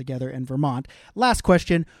lake altogether in Vermont. Last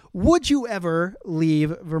question: would you ever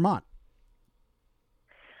leave Vermont?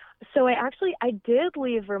 So I did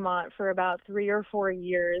leave Vermont for about 3 or 4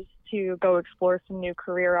 years to go explore some new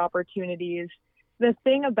career opportunities. The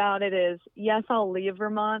thing about it is, yes, I'll leave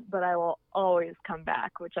Vermont, but I will always come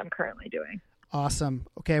back, which I'm currently doing. Awesome.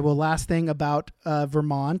 Okay. Well, last thing about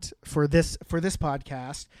Vermont for this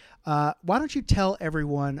podcast, why don't you tell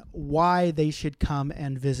everyone why they should come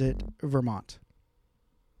and visit Vermont?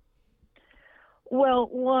 Well,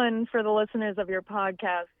 one, for the listeners of your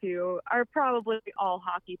podcast who are probably all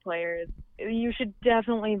hockey players, you should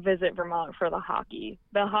definitely visit Vermont for the hockey.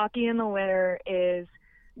 The hockey in the winter is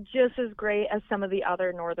just as great as some of the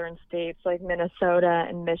other northern states like Minnesota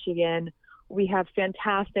and Michigan. We have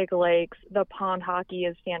fantastic lakes. The pond hockey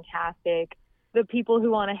is fantastic. The people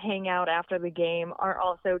who want to hang out after the game are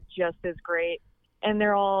also just as great. And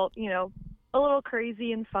they're all, a little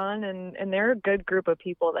crazy and fun, and they're a good group of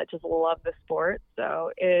people that just love the sport.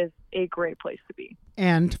 So it is a great place to be.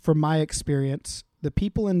 And from my experience, the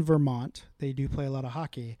people in Vermont, they do play a lot of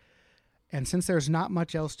hockey. And since there's not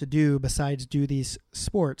much else to do besides do these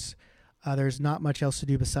sports, there's not much else to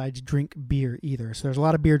do besides drink beer either. So there's a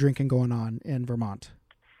lot of beer drinking going on in Vermont.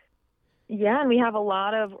 Yeah, and we have a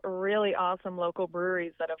lot of really awesome local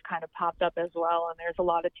breweries that have kind of popped up as well. And there's a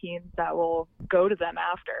lot of teams that will go to them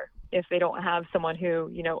after if they don't have someone who,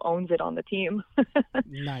 owns it on the team.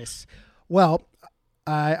 Nice. Well,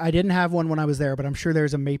 I didn't have one when I was there, but I'm sure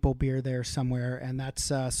there's a maple beer there somewhere. And that's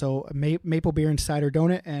so maple beer and cider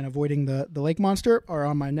donut and avoiding the lake monster are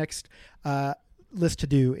on my next list to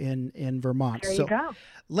do in Vermont. There you go.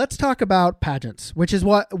 Let's talk about pageants, which is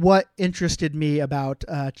what interested me about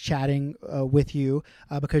chatting with you,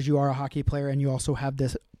 because you are a hockey player and you also have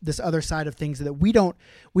this other side of things that we don't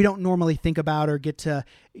normally think about or get to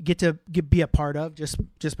be a part of just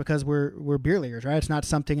because we're beer leaguers, right? It's not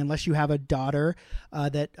something, unless you have a daughter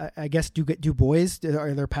that I guess do boys,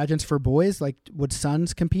 are there pageants for boys? Like, would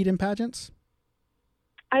sons compete in pageants?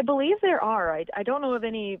 I believe there are. I don't know of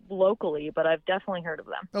any locally, but I've definitely heard of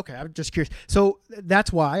them. Okay, I'm just curious. So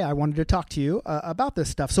that's why I wanted to talk to you about this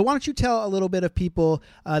stuff. So why don't you tell a little bit of people,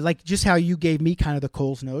 like just how you gave me kind of the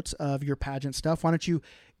Coles Notes of your pageant stuff. Why don't you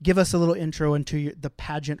give us a little intro into the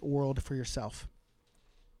pageant world for yourself?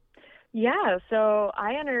 Yeah, so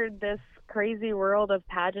I entered this crazy world of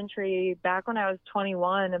pageantry back when I was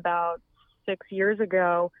 21, about 6 years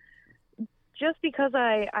ago, just because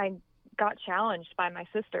I got challenged by my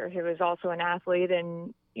sister, who is also an athlete,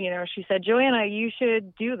 and she said, "Joanna, you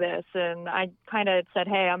should do this." And I kind of said,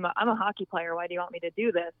 "Hey, I'm a hockey player. Why do you want me to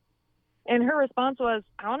do this?" And her response was,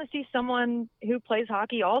 "I want to see someone who plays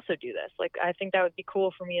hockey also do this. Like, I think that would be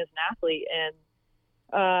cool for me as an athlete." And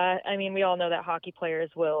I mean, we all know that hockey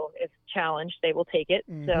players will, if challenged, they will take it.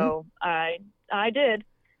 Mm-hmm. So I did,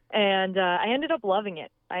 and I ended up loving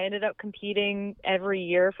it. I ended up competing every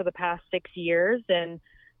year for the past 6 years, and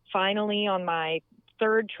finally, on my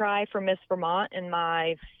third try for Miss Vermont and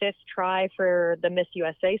my fifth try for the Miss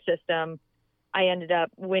USA system, I ended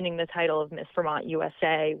up winning the title of Miss Vermont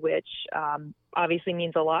USA, which obviously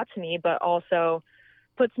means a lot to me, but also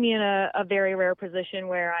puts me in a very rare position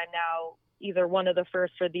where I'm now either one of the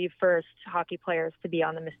first or the first hockey players to be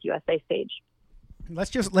on the Miss USA stage. Let's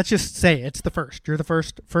just say it's the first. You're the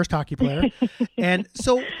first hockey player. And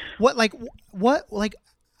so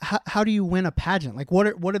how do you win a pageant? Like, what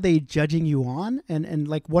are they judging you on? And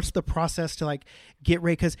like, what's the process to like get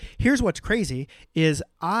ready? Because here's what's crazy is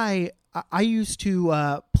I used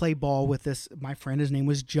to play ball with my friend. His name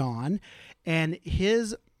was John, and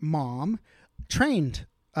his mom trained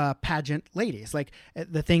pageant ladies. Like,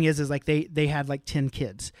 the thing is like they had like 10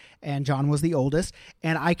 kids, and John was the oldest.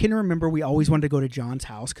 And I can remember we always wanted to go to John's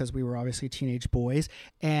house because we were obviously teenage boys,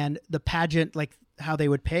 and the pageant, like how they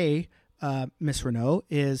would pay Miss Renault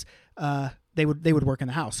is they would work in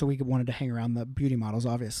the house, so we wanted to hang around the beauty models,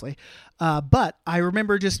 obviously. But I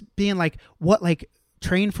remember just being like, what, like,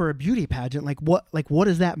 train for a beauty pageant? Like what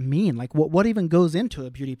does that mean? Like what even goes into a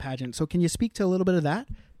beauty pageant? So can you speak to a little bit of that?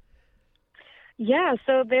 Yeah,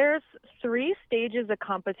 so there's 3 stages of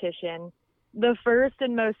competition. The first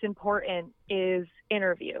and most important is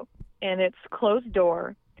interview, and it's closed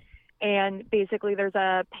door. And basically there's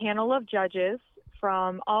a panel of judges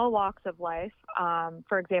from all walks of life.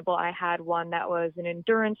 For example, I had one that was an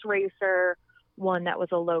endurance racer, one that was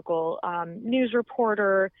a local news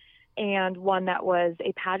reporter, and one that was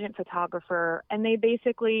a pageant photographer. And they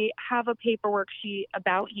basically have a paperwork sheet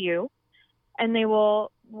about you, and they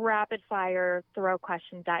will rapid fire throw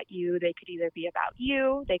questions at you. They could either be about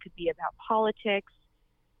you, they could be about politics.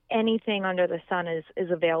 Anything under the sun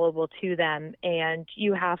is available to them, and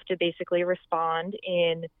you have to basically respond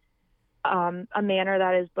in a manner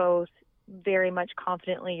that is both very much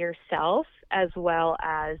confidently yourself as well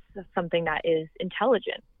as something that is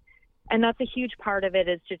intelligent. And that's a huge part of it,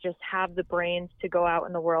 is to just have the brains to go out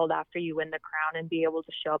in the world after you win the crown and be able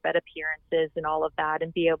to show up at appearances and all of that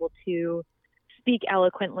and be able to speak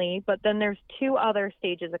eloquently. But then there's 2 other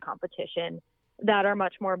stages of competition that are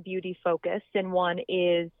much more beauty focused. And one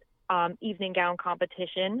is evening gown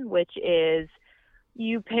competition, which is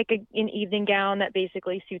you pick an evening gown that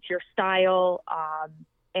basically suits your style,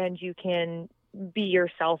 and you can be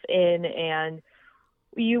yourself in, and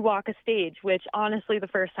you walk a stage, which honestly, the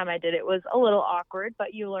first time I did it was a little awkward,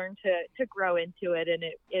 but you learn to grow into it, and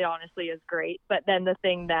it honestly is great. But then the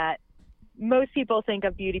thing that most people think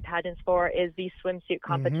of beauty pageants for is the swimsuit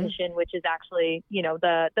competition, mm-hmm. which is actually,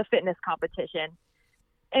 the fitness competition.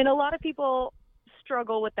 And a lot of people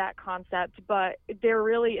struggle with that concept, but there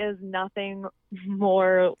really is nothing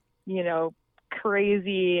more,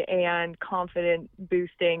 crazy and confident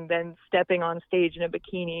boosting than stepping on stage in a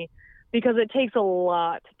bikini, because it takes a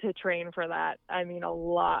lot to train for that. I mean, a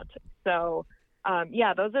lot. So,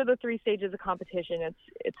 those are the 3 stages of competition.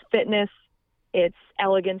 It's fitness, it's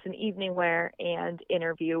elegance and evening wear, and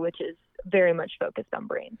interview, which is very much focused on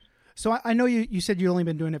brains. So I know you said you've only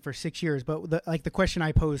been doing it for 6 years, but the question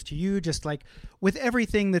I posed to you, just like with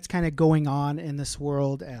everything that's kind of going on in this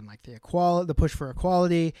world, and like the push for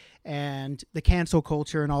equality and the cancel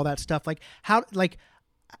culture and all that stuff, like how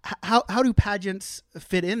do pageants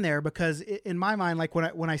fit in there? Because in my mind, like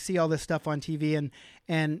when I see all this stuff on TV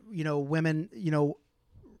and women,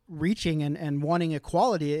 reaching and wanting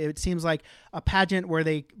equality, it seems like a pageant where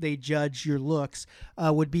they judge your looks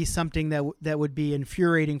would be something that would be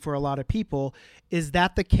infuriating for a lot of people. Is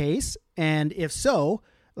that the case? And if so,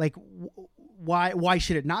 like why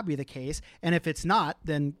should it not be the case? And if it's not,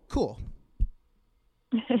 then cool.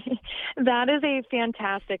 That is a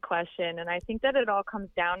fantastic question. And I think that it all comes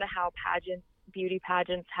down to how beauty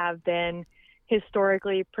pageants have been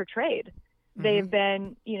historically portrayed. They've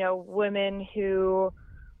been, women who,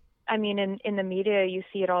 I mean, in the media, you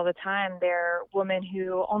see it all the time. They're women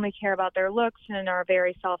who only care about their looks and are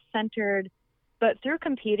very self-centered. But through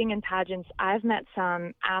competing in pageants, I've met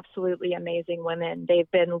some absolutely amazing women. They've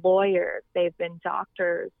been lawyers, they've been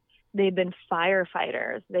doctors, they've been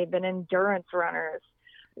firefighters, they've been endurance runners.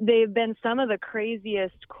 They've been some of the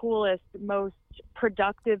craziest, coolest, most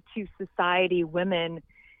productive to society women.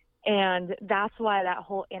 And that's why that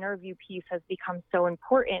whole interview piece has become so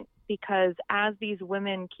important, because as these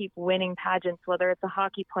women keep winning pageants, whether it's a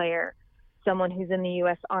hockey player, someone who's in the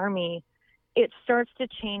U.S. Army, it starts to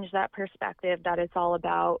change that perspective that it's all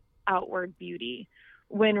about outward beauty,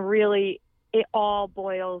 when really it all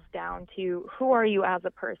boils down to, who are you as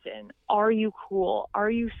a person? Are you cool?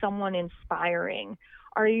 Are you someone inspiring?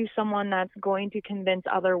 Are you someone that's going to convince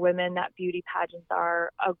other women that beauty pageants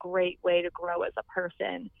are a great way to grow as a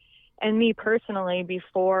person? And me personally,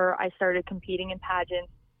 before I started competing in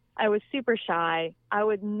pageants, I was super shy. I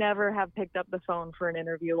would never have picked up the phone for an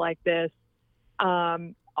interview like this.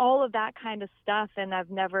 All of that kind of stuff. And I've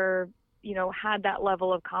never, had that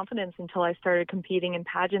level of confidence until I started competing in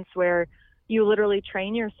pageants, where you literally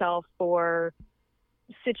train yourself for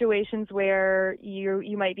situations where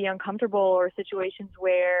you might be uncomfortable, or situations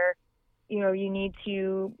where, you need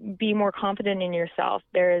to be more confident in yourself.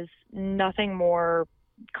 There is nothing more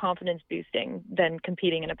confidence boosting than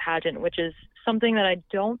competing in a pageant, which is something that I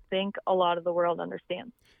don't think a lot of the world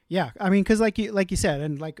understands. Yeah, I mean, because like you said,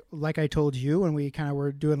 and like I told you when we kind of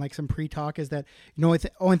were doing like some pre-talk, is that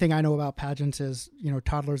only thing I know about pageants is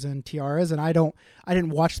toddlers and tiaras, and I didn't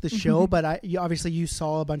watch the show, but obviously you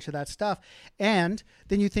saw a bunch of that stuff, and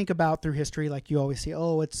then you think about through history, like you always see,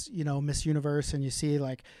 oh, it's Miss Universe, and you see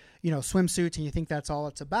like swimsuits, and you think that's all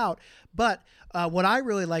it's about. But what I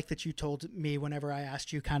really like that you told me whenever I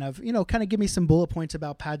asked you kind of give me some bullet points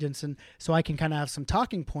about pageants, and so I can kind of have some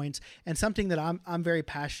talking points, and something that I'm very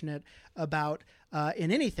passionate about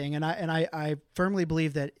in anything. And I firmly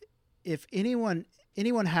believe that if anyone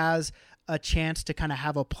has a chance to kind of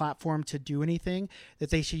have a platform to do anything,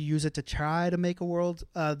 that they should use it to try to make the world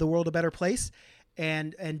a better place.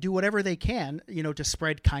 And do whatever they can, to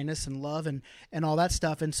spread kindness and love and all that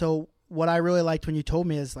stuff. And so what I really liked when you told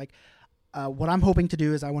me is like, what I'm hoping to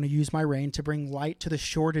do is I want to use my reign to bring light to the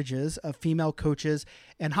shortages of female coaches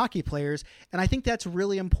and hockey players. And I think that's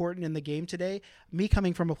really important in the game today. Me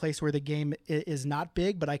coming from a place where the game is not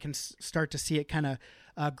big, but I can start to see it kind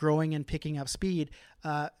of growing and picking up speed.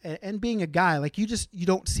 And being a guy, like you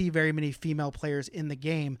don't see very many female players in the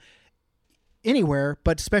game anywhere,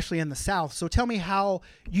 but especially in the South. So tell me how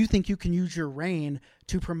you think you can use your reign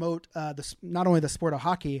to promote not only the sport of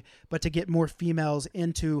hockey, but to get more females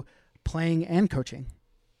into playing and coaching.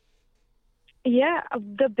 Yeah,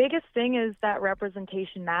 the biggest thing is that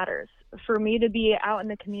representation matters. For me to be out in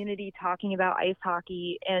the community talking about ice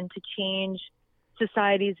hockey and to change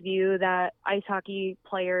society's view that ice hockey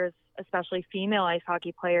players, especially female ice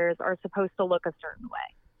hockey players, are supposed to look a certain way.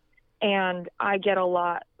 And I get a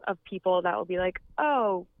lot of people that will be like,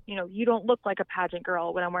 oh, you don't look like a pageant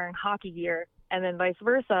girl when I'm wearing hockey gear. And then vice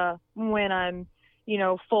versa, when I'm,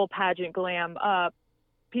 full pageant glam up,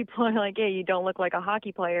 people are like, hey, you don't look like a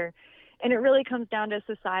hockey player. And it really comes down to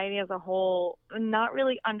society as a whole not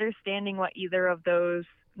really understanding what either of those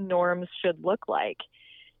norms should look like.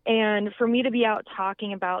 And for me to be out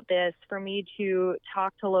talking about this, for me to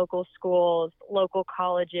talk to local schools, local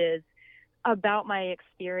colleges, about my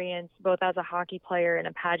experience both as a hockey player and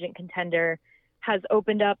a pageant contender has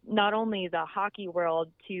opened up not only the hockey world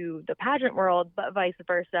to the pageant world, but vice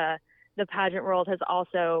versa. The pageant world has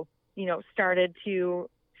also, started to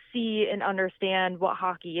see and understand what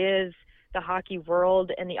hockey is, the hockey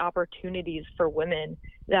world, and the opportunities for women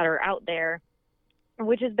that are out there,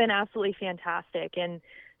 which has been absolutely fantastic. And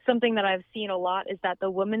something that I've seen a lot is that the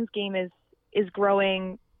women's game is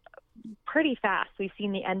growing pretty fast. We've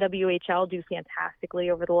seen the NWHL do fantastically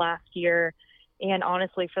over the last year and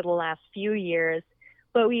honestly for the last few years,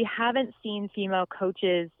 but we haven't seen female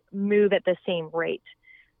coaches move at the same rate.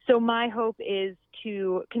 So my hope is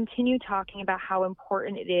to continue talking about how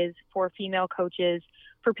important it is for female coaches,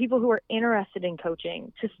 for people who are interested in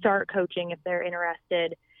coaching, to start coaching if they're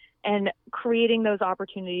interested, and creating those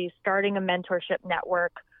opportunities, starting a mentorship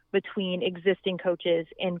network between existing coaches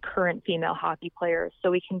and current female hockey players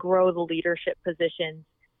so we can grow the leadership positions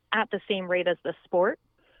at the same rate as the sport.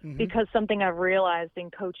 Mm-hmm. Because something I've realized in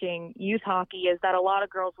coaching youth hockey is that a lot of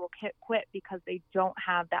girls will quit because they don't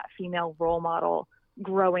have that female role model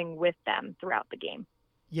growing with them throughout the game.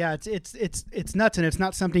 Yeah, it's nuts, and it's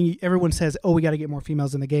not something everyone says. Oh, we got to get more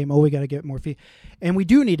females in the game. Oh, we got to get more and we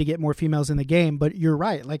do need to get more females in the game. But you're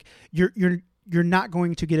right. Like you're not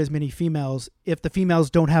going to get as many females if the females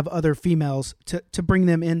don't have other females to bring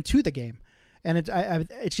them into the game. And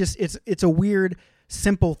it's a weird,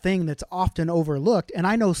 simple thing that's often overlooked. And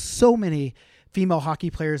I know so many female hockey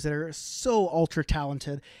players that are so ultra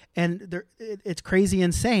talented, and it's crazy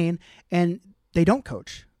insane, and they don't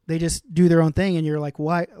coach. They just do their own thing, and you're like,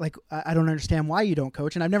 why? Like, I don't understand why you don't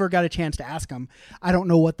coach. And I've never got a chance to ask them. I don't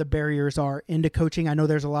know what the barriers are into coaching. I know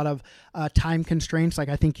there's a lot of time constraints. Like,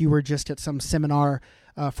 I think you were just at some seminar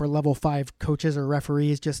for level 5 coaches or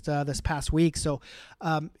referees just this past week. So,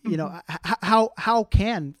 you know, how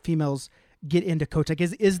can females get into coach? Like,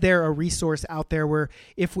 is there a resource out there where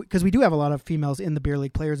because we do have a lot of females in the Beer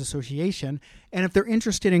League Players Association, and if they're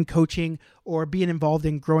interested in coaching or being involved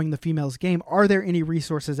in growing the females game, are there any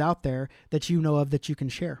resources out there that you know of that you can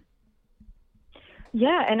share?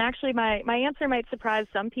 Yeah, and actually my answer might surprise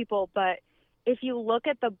some people, but if you look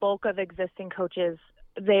at the bulk of existing coaches,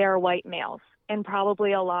 they are white males, and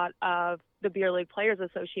probably a lot of the Beer League Players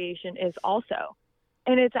Association is also.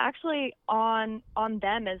 And it's actually on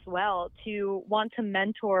them as well to want to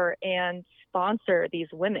mentor and sponsor these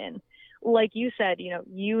women. Like you said,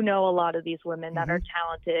 you know a lot of these women that are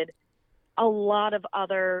talented. A lot of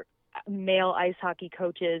other male ice hockey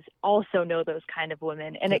coaches also know those kind of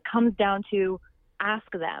women. And it comes down to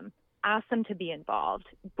ask them to be involved,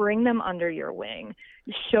 bring them under your wing,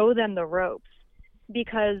 show them the ropes.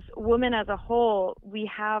 Because women as a whole, we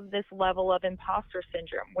have this level of imposter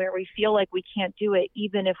syndrome where we feel like we can't do it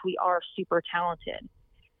even if we are super talented.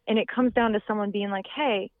 And it comes down to someone being like,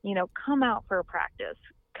 hey, come out for a practice,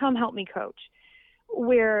 come help me coach,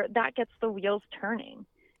 where that gets the wheels turning.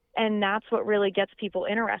 And that's what really gets people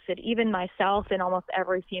interested. Even myself and almost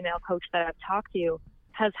every female coach that I've talked to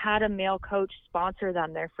has had a male coach sponsor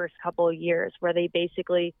them their first couple of years, where they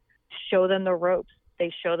basically show them the ropes.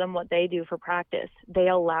 They show them what they do for practice. They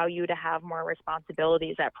allow you to have more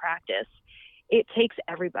responsibilities at practice. It takes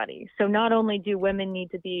everybody. So not only do women need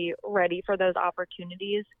to be ready for those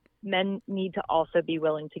opportunities, men need to also be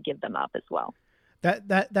willing to give them up as well.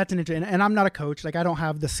 That's an interesting, and I'm not a coach. Like, I don't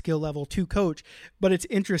have the skill level to coach, but it's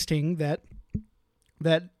interesting that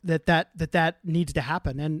needs to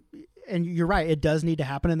happen. And you're right, it does need to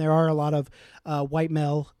happen. And there are a lot of white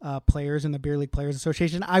male players in the Beer League Players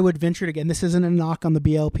Association. I would venture to, and this isn't a knock on the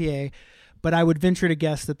BLPA, but I would venture to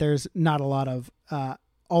guess that there's not a lot of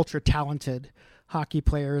ultra talented hockey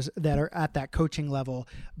players that are at that coaching level.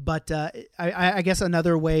 But I guess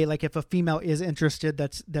another way, like if a female is interested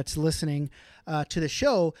that's listening to the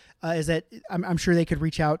show, is that I'm sure they could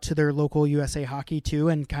reach out to their local USA Hockey too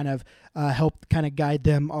and kind of help kind of guide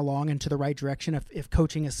them along into the right direction if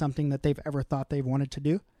coaching is something that they've ever thought they've wanted to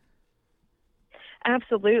do.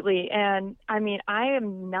 Absolutely. And I mean, I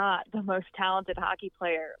am not the most talented hockey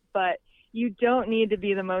player, but you don't need to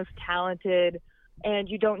be the most talented, and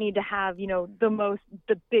you don't need to have,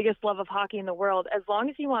 the biggest love of hockey in the world. As long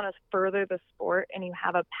as you want to further the sport and you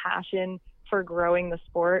have a passion for growing the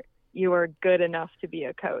sport, you are good enough to be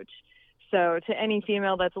a coach. So to any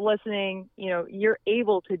female that's listening, you're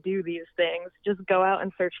able to do these things. Just go out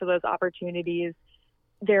and search for those opportunities.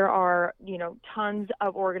 There are, tons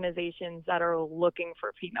of organizations that are looking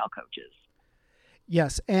for female coaches.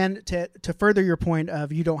 Yes, and to further your point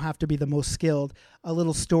of you don't have to be the most skilled, a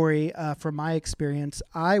little story from my experience.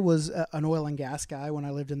 I was an oil and gas guy when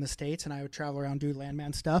I lived in the States, and I would travel around, do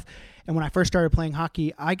landman stuff. And when I first started playing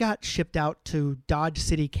hockey, I got shipped out to Dodge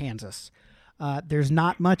City, Kansas. There's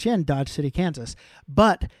not much in Dodge City, Kansas,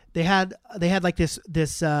 but they had like this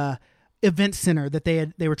event center that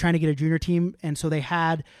they were trying to get a junior team, and so they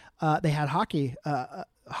had hockey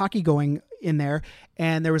going in there,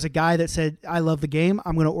 and there was a guy that said, I love the game,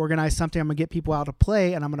 I'm going to organize something, I'm going to get people out to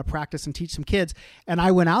play, and I'm going to practice and teach some kids. And I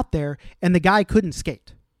went out there, and the guy couldn't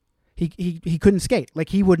skate. He couldn't skate. Like,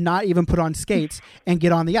 he would not even put on skates and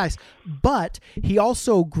get on the ice. But he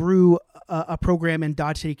also grew a program in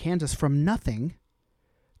Dodge City, Kansas from nothing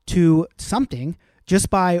to something just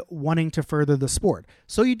by wanting to further the sport.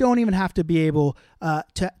 So you don't even have to be able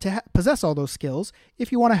to possess all those skills.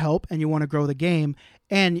 If you want to help and you want to grow the game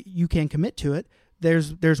and you can commit to it,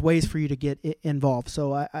 there's ways for you to get involved.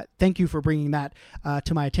 So I thank you for bringing that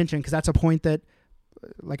to my attention, because that's a point that,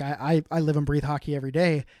 like, I live and breathe hockey every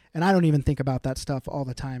day, and I don't even think about that stuff all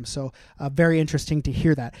the time. So very interesting to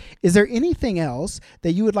hear that. Is there anything else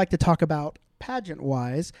that you would like to talk about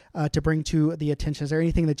pageant-wise to bring to the attention? Is there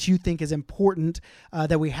anything that you think is important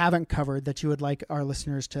that we haven't covered that you would like our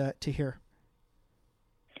listeners to hear?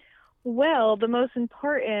 Well, the most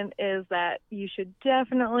important is that you should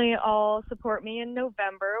definitely all support me in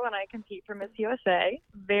November when I compete for Miss USA.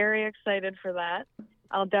 Very excited for that.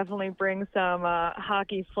 I'll definitely bring some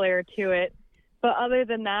hockey flair to it. But other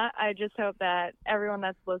than that, I just hope that everyone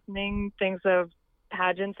that's listening thinks of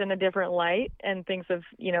pageants in a different light and thinks of,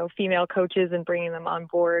 female coaches and bringing them on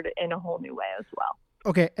board in a whole new way as well.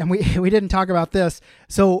 Okay, and we didn't talk about this.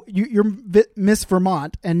 So you're Miss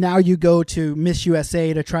Vermont, and now you go to Miss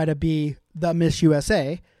USA to try to be the Miss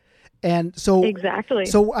USA. And so exactly.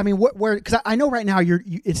 So I mean, where? Because I know right now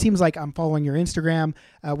it seems like I'm following your Instagram.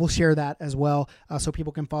 We'll share that as well, so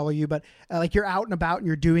people can follow you. But like you're out and about and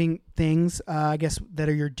you're doing things, I guess that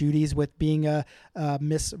are your duties with being a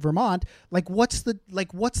Miss Vermont. Like what's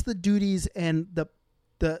the duties and the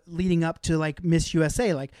leading up to like Miss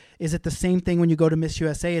USA? Like, is it the same thing when you go to Miss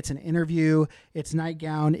USA? It's an interview, it's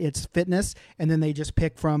nightgown, it's fitness, and then they just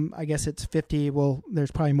pick from, I guess it's 50. Well,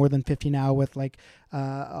 there's probably more than 50 now with like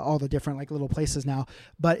all the different like little places now.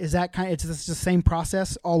 But is that it's the same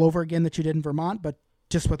process all over again that you did in Vermont, but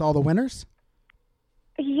just with all the winners?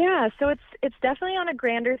 Yeah, so it's definitely on a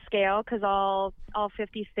grander scale because all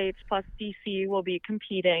 50 states plus DC will be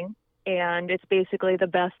competing, and it's basically the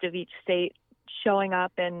best of each state showing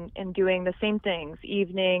up and doing the same things: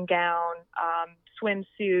 evening gown,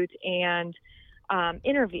 swimsuit, and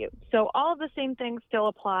interview. So all of the same things still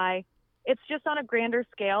apply. It's just on a grander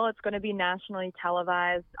scale. It's going to be nationally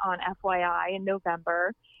televised on FYI in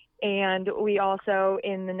November. And we also,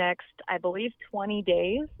 in the next, I believe, 20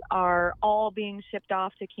 days, are all being shipped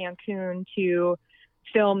off to Cancun to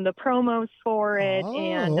film the promos for it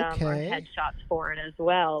and our headshots for it as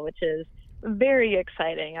well, which is very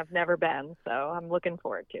exciting. I've never been, so I'm looking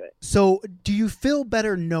forward to it. So do you feel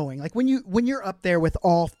better knowing, like when you're up there with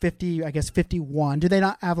all 50, I guess 51, do they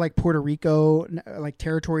not have like Puerto Rico like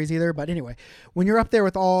territories either? But anyway, when you're up there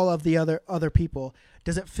with all of the other people,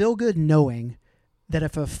 does it feel good knowing that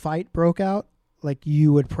if a fight broke out, like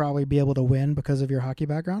you would probably be able to win because of your hockey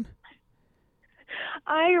background?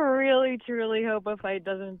 I really, truly hope a fight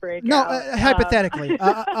doesn't break out. No, hypothetically,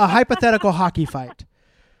 a hypothetical hockey fight.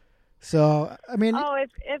 So, I mean... Oh,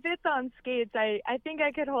 if it's on skates, I think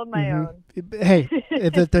I could hold my own. Hey,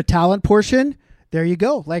 the talent portion, there you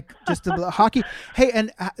go. Like, just the hockey. Hey,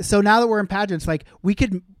 and so now that we're in pageants, like, we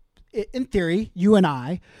could, in theory, you and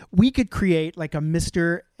I, we could create, like, a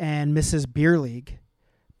Mr. and Mrs. Beer League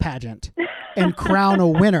pageant and crown a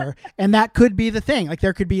winner. And that could be the thing. Like,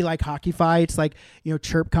 there could be, like, hockey fights, like,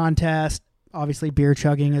 chirp contest. Obviously, beer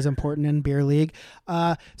chugging is important in beer league.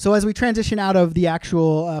 So as we transition out of the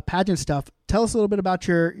actual pageant stuff, tell us a little bit about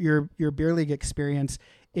your beer league experience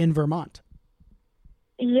in Vermont.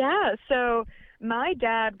 Yeah, so my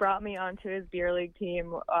dad brought me onto his beer league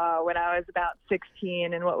team when I was about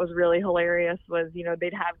 16, and what was really hilarious was,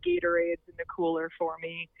 they'd have Gatorades in the cooler for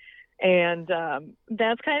me, and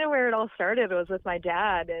that's kind of where it all started, was with my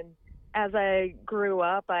dad. And as I grew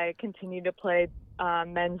up, I continued to play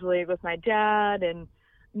men's league with my dad and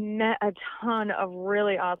met a ton of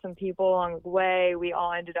really awesome people along the way. We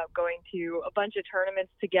all ended up going to a bunch of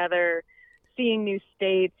tournaments together, seeing new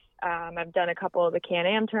states. I've done a couple of the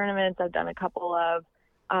Can-Am tournaments. I've done a couple of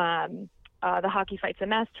the Hockey Fights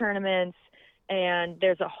MS tournaments, and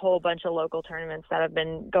there's a whole bunch of local tournaments that have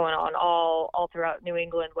been going on all throughout New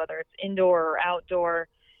England, whether it's indoor or outdoor.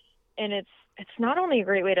 And it's not only a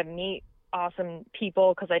great way to meet awesome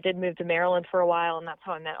people, because I did move to Maryland for a while, and that's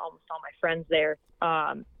how I met almost all my friends there.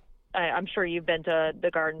 I'm sure you've been to the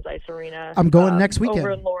Gardens Ice Arena. I'm going next weekend.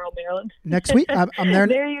 Over in Laurel, Maryland. Next week. I'm there.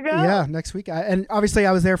 There you go. Yeah, next week. And obviously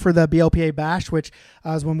I was there for the BLPA Bash, which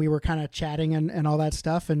was when we were kind of chatting and all that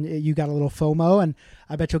stuff, and you got a little FOMO, and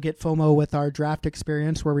I bet you'll get FOMO with our draft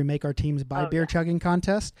experience where we make our teams buy beer chugging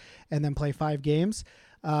contest and then play 5 games.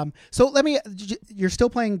 So you're still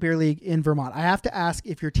playing beer league in Vermont. I have to ask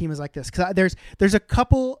if your team is like this, because there's a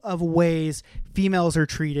couple of ways females are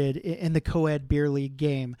treated in the co-ed beer league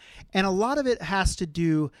game. And a lot of it has to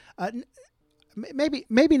do,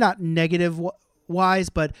 maybe not negative wise,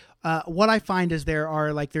 but what I find is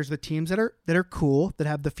there's the teams that are cool, that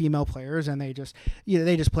have the female players, and they just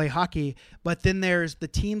play hockey. But then there's the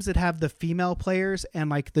teams that have the female players,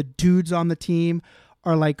 and like the dudes on the team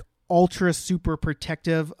are like ultra super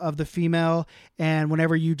protective of the female, and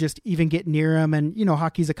whenever you just even get near them, and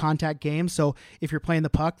hockey's a contact game, so if you're playing the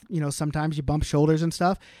puck, sometimes you bump shoulders and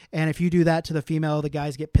stuff, and if you do that to the female, the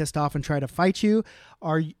guys get pissed off and try to fight you.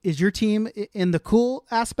 Is your team in the cool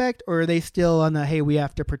aspect, or are they still on the, hey, we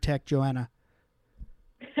have to protect Joanna?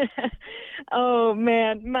 Oh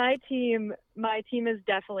man, my team is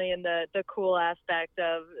definitely in the cool aspect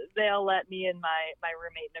of, they'll let me and my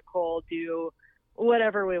roommate Nicole do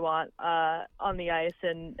whatever we want on the ice,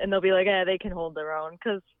 and they'll be like, yeah, they can hold their own,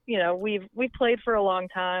 because we've played for a long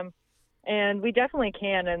time, and we definitely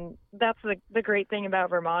can. And that's the great thing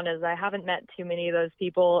about Vermont is I haven't met too many of those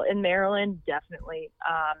people. In Maryland, definitely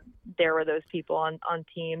there were those people on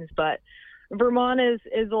teams, but Vermont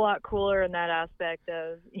is a lot cooler in that aspect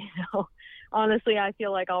of, honestly, I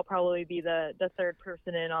feel like I'll probably be the third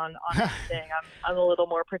person in on anything. I'm a little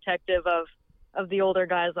more protective of the older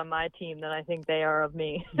guys on my team than I think they are of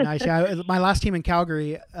me. Nice. My last team in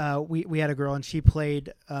Calgary, we had a girl, and she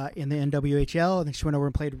played in the NWHL, and then she went over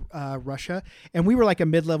and played Russia. And we were like a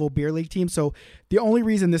mid-level beer league team. So the only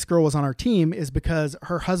reason this girl was on our team is because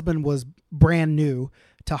her husband was brand new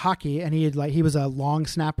to hockey, and he was a long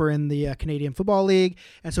snapper in the Canadian Football League,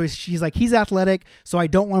 and so she's like, he's athletic, so I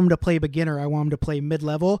don't want him to play beginner, I want him to play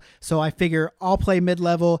mid-level, so I figure I'll play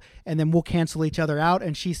mid-level and then we'll cancel each other out.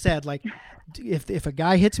 And she said, like, if a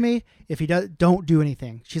guy hits me, if he does, don't do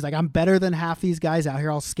anything. She's like, I'm better than half these guys out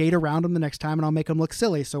here, I'll skate around him the next time and I'll make him look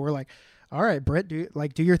silly. So we're like, all right, Britt, do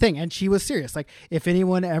your thing. And she was serious. Like, if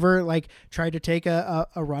anyone ever tried to take a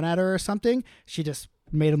run at her or something, she just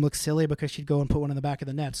made him look silly because she'd go and put one in the back of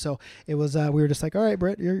the net. So it was, we were just like, all right,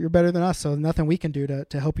 Britt, you're better than us, so nothing we can do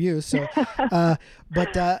to help you. So,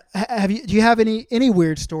 but do you have any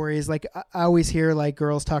weird stories? Like, I always hear like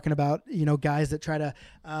girls talking about, guys that try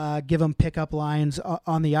to give them pickup lines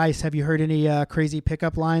on the ice. Have you heard any crazy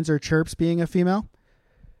pickup lines or chirps being a female?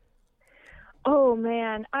 Oh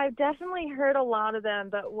man, I've definitely heard a lot of them,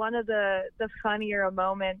 but one of the funnier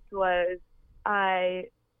moments was I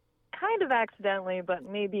kind of accidentally, but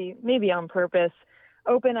maybe on purpose,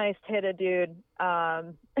 open iced hit a dude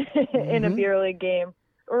in a beer league game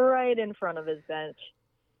right in front of his bench.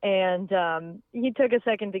 And he took a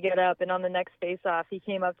second to get up, and on the next face-off, he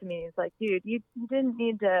came up to me and he's like, dude, you didn't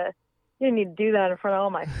need to do that in front of all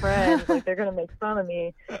my friends. Like, they're going to make fun of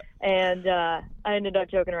me. And I ended up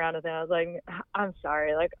joking around with him. I was like, I'm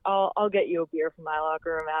sorry. Like, I'll get you a beer from my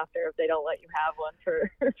locker room after if they don't let you have one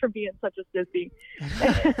for being such a sissy.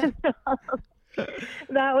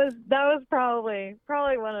 That was probably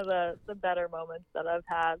one of the better moments that I've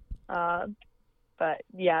had. But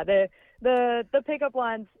yeah, the pickup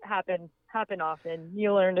lines happen often.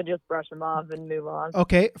 You learn to just brush them off and move on.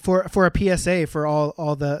 Okay, for a PSA for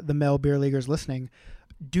all the male beer leaguers listening,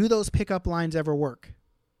 do those pickup lines ever work?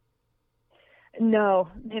 No,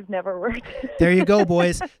 they've never worked. There you go,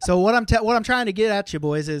 boys. So what I'm trying to get at you,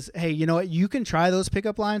 boys, is, hey, you know what? You can try those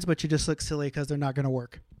pickup lines, but you just look silly because they're not going to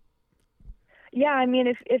work. Yeah, I mean,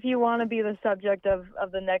 if you want to be the subject of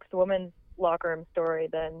the next woman's locker room story,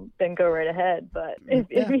 then go right ahead. But if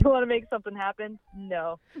you want to make something happen,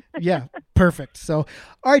 no. Yeah, perfect. So,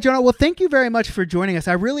 all right, Joanna, well, thank you very much for joining us.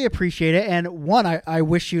 I really appreciate it. And one, I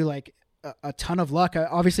wish you like a ton of luck.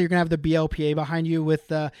 Obviously, you're going to have the BLPA behind you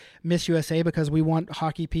with Miss USA, because we want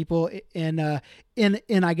hockey people in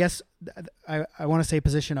I guess, I want to say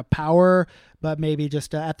position of power, but maybe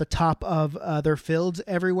just at the top of their fields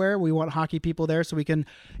everywhere. We want hockey people there so we can,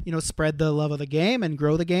 spread the love of the game and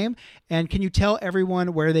grow the game. And can you tell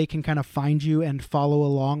everyone where they can kind of find you and follow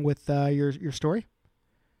along with your story?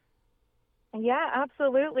 Yeah,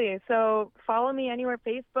 absolutely. So follow me anywhere,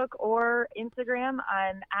 Facebook or Instagram.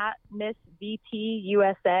 I'm at Miss VT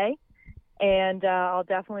USA, and I'll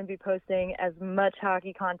definitely be posting as much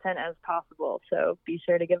hockey content as possible. So be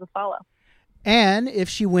sure to give a follow. And if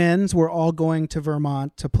she wins, we're all going to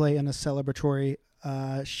Vermont to play in a celebratory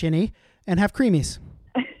shinny and have creamies.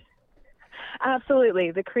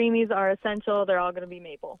 Absolutely. The creamies are essential. They're all going to be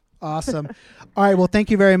maple. Awesome. All right. Well,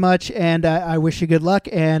 thank you very much. And I wish you good luck.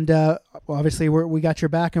 And obviously we got your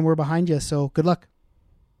back and we're behind you. So good luck.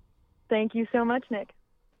 Thank you so much, Nick.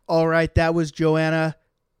 All right. That was Joanna,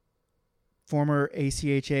 former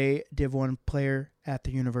ACHA Div 1 player at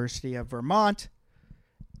the University of Vermont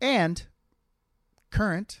and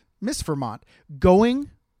current Miss Vermont,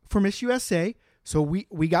 going for Miss USA. So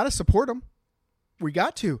we got to support them. We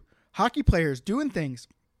got to. Hockey players doing things.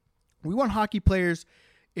 We want hockey players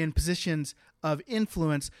in positions of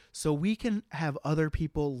influence so we can have other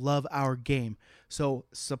people love our game. So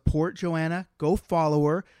support Joanna. Go follow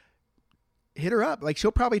her. Hit her up. Like,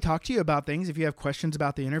 she'll probably talk to you about things. If you have questions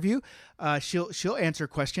about the interview, she'll answer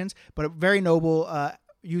questions. But very noble,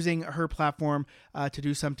 using her platform to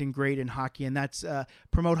do something great in hockey, and that's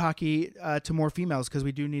promote hockey to more females, because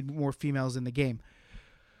we do need more females in the game.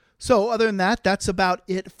 So other than that, that's about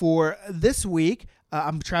it for this week.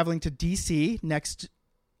 I'm traveling to D.C. next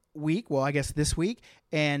week. Well, I guess this week.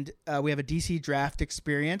 And we have a DC draft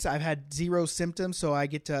experience. I've had 0 symptoms, so I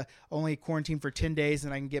get to only quarantine for 10 days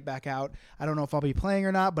and I can get back out. I don't know if I'll be playing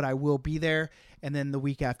or not, but I will be there. And then the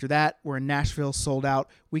week after that, we're in Nashville, sold out.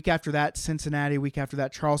 Week after that, Cincinnati. Week after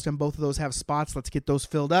that, Charleston. Both of those have spots. Let's get those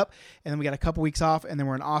filled up. And then we got a couple weeks off, and then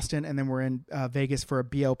we're in Austin, and then we're in Vegas for a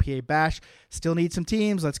BLPA bash. Still need some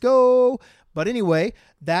teams. Let's go. But anyway,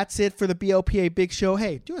 that's it for the BLPA Big Show.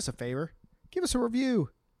 Hey, do us a favor. Give us a review.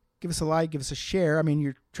 Give us a like, give us a share. I mean,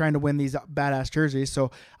 you're trying to win these badass jerseys,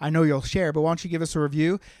 so I know you'll share, but why don't you give us a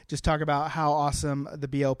review? Just talk about how awesome the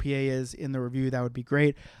BLPA is in the review. That would be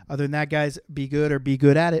great. Other than that, guys, be good or be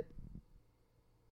good at it.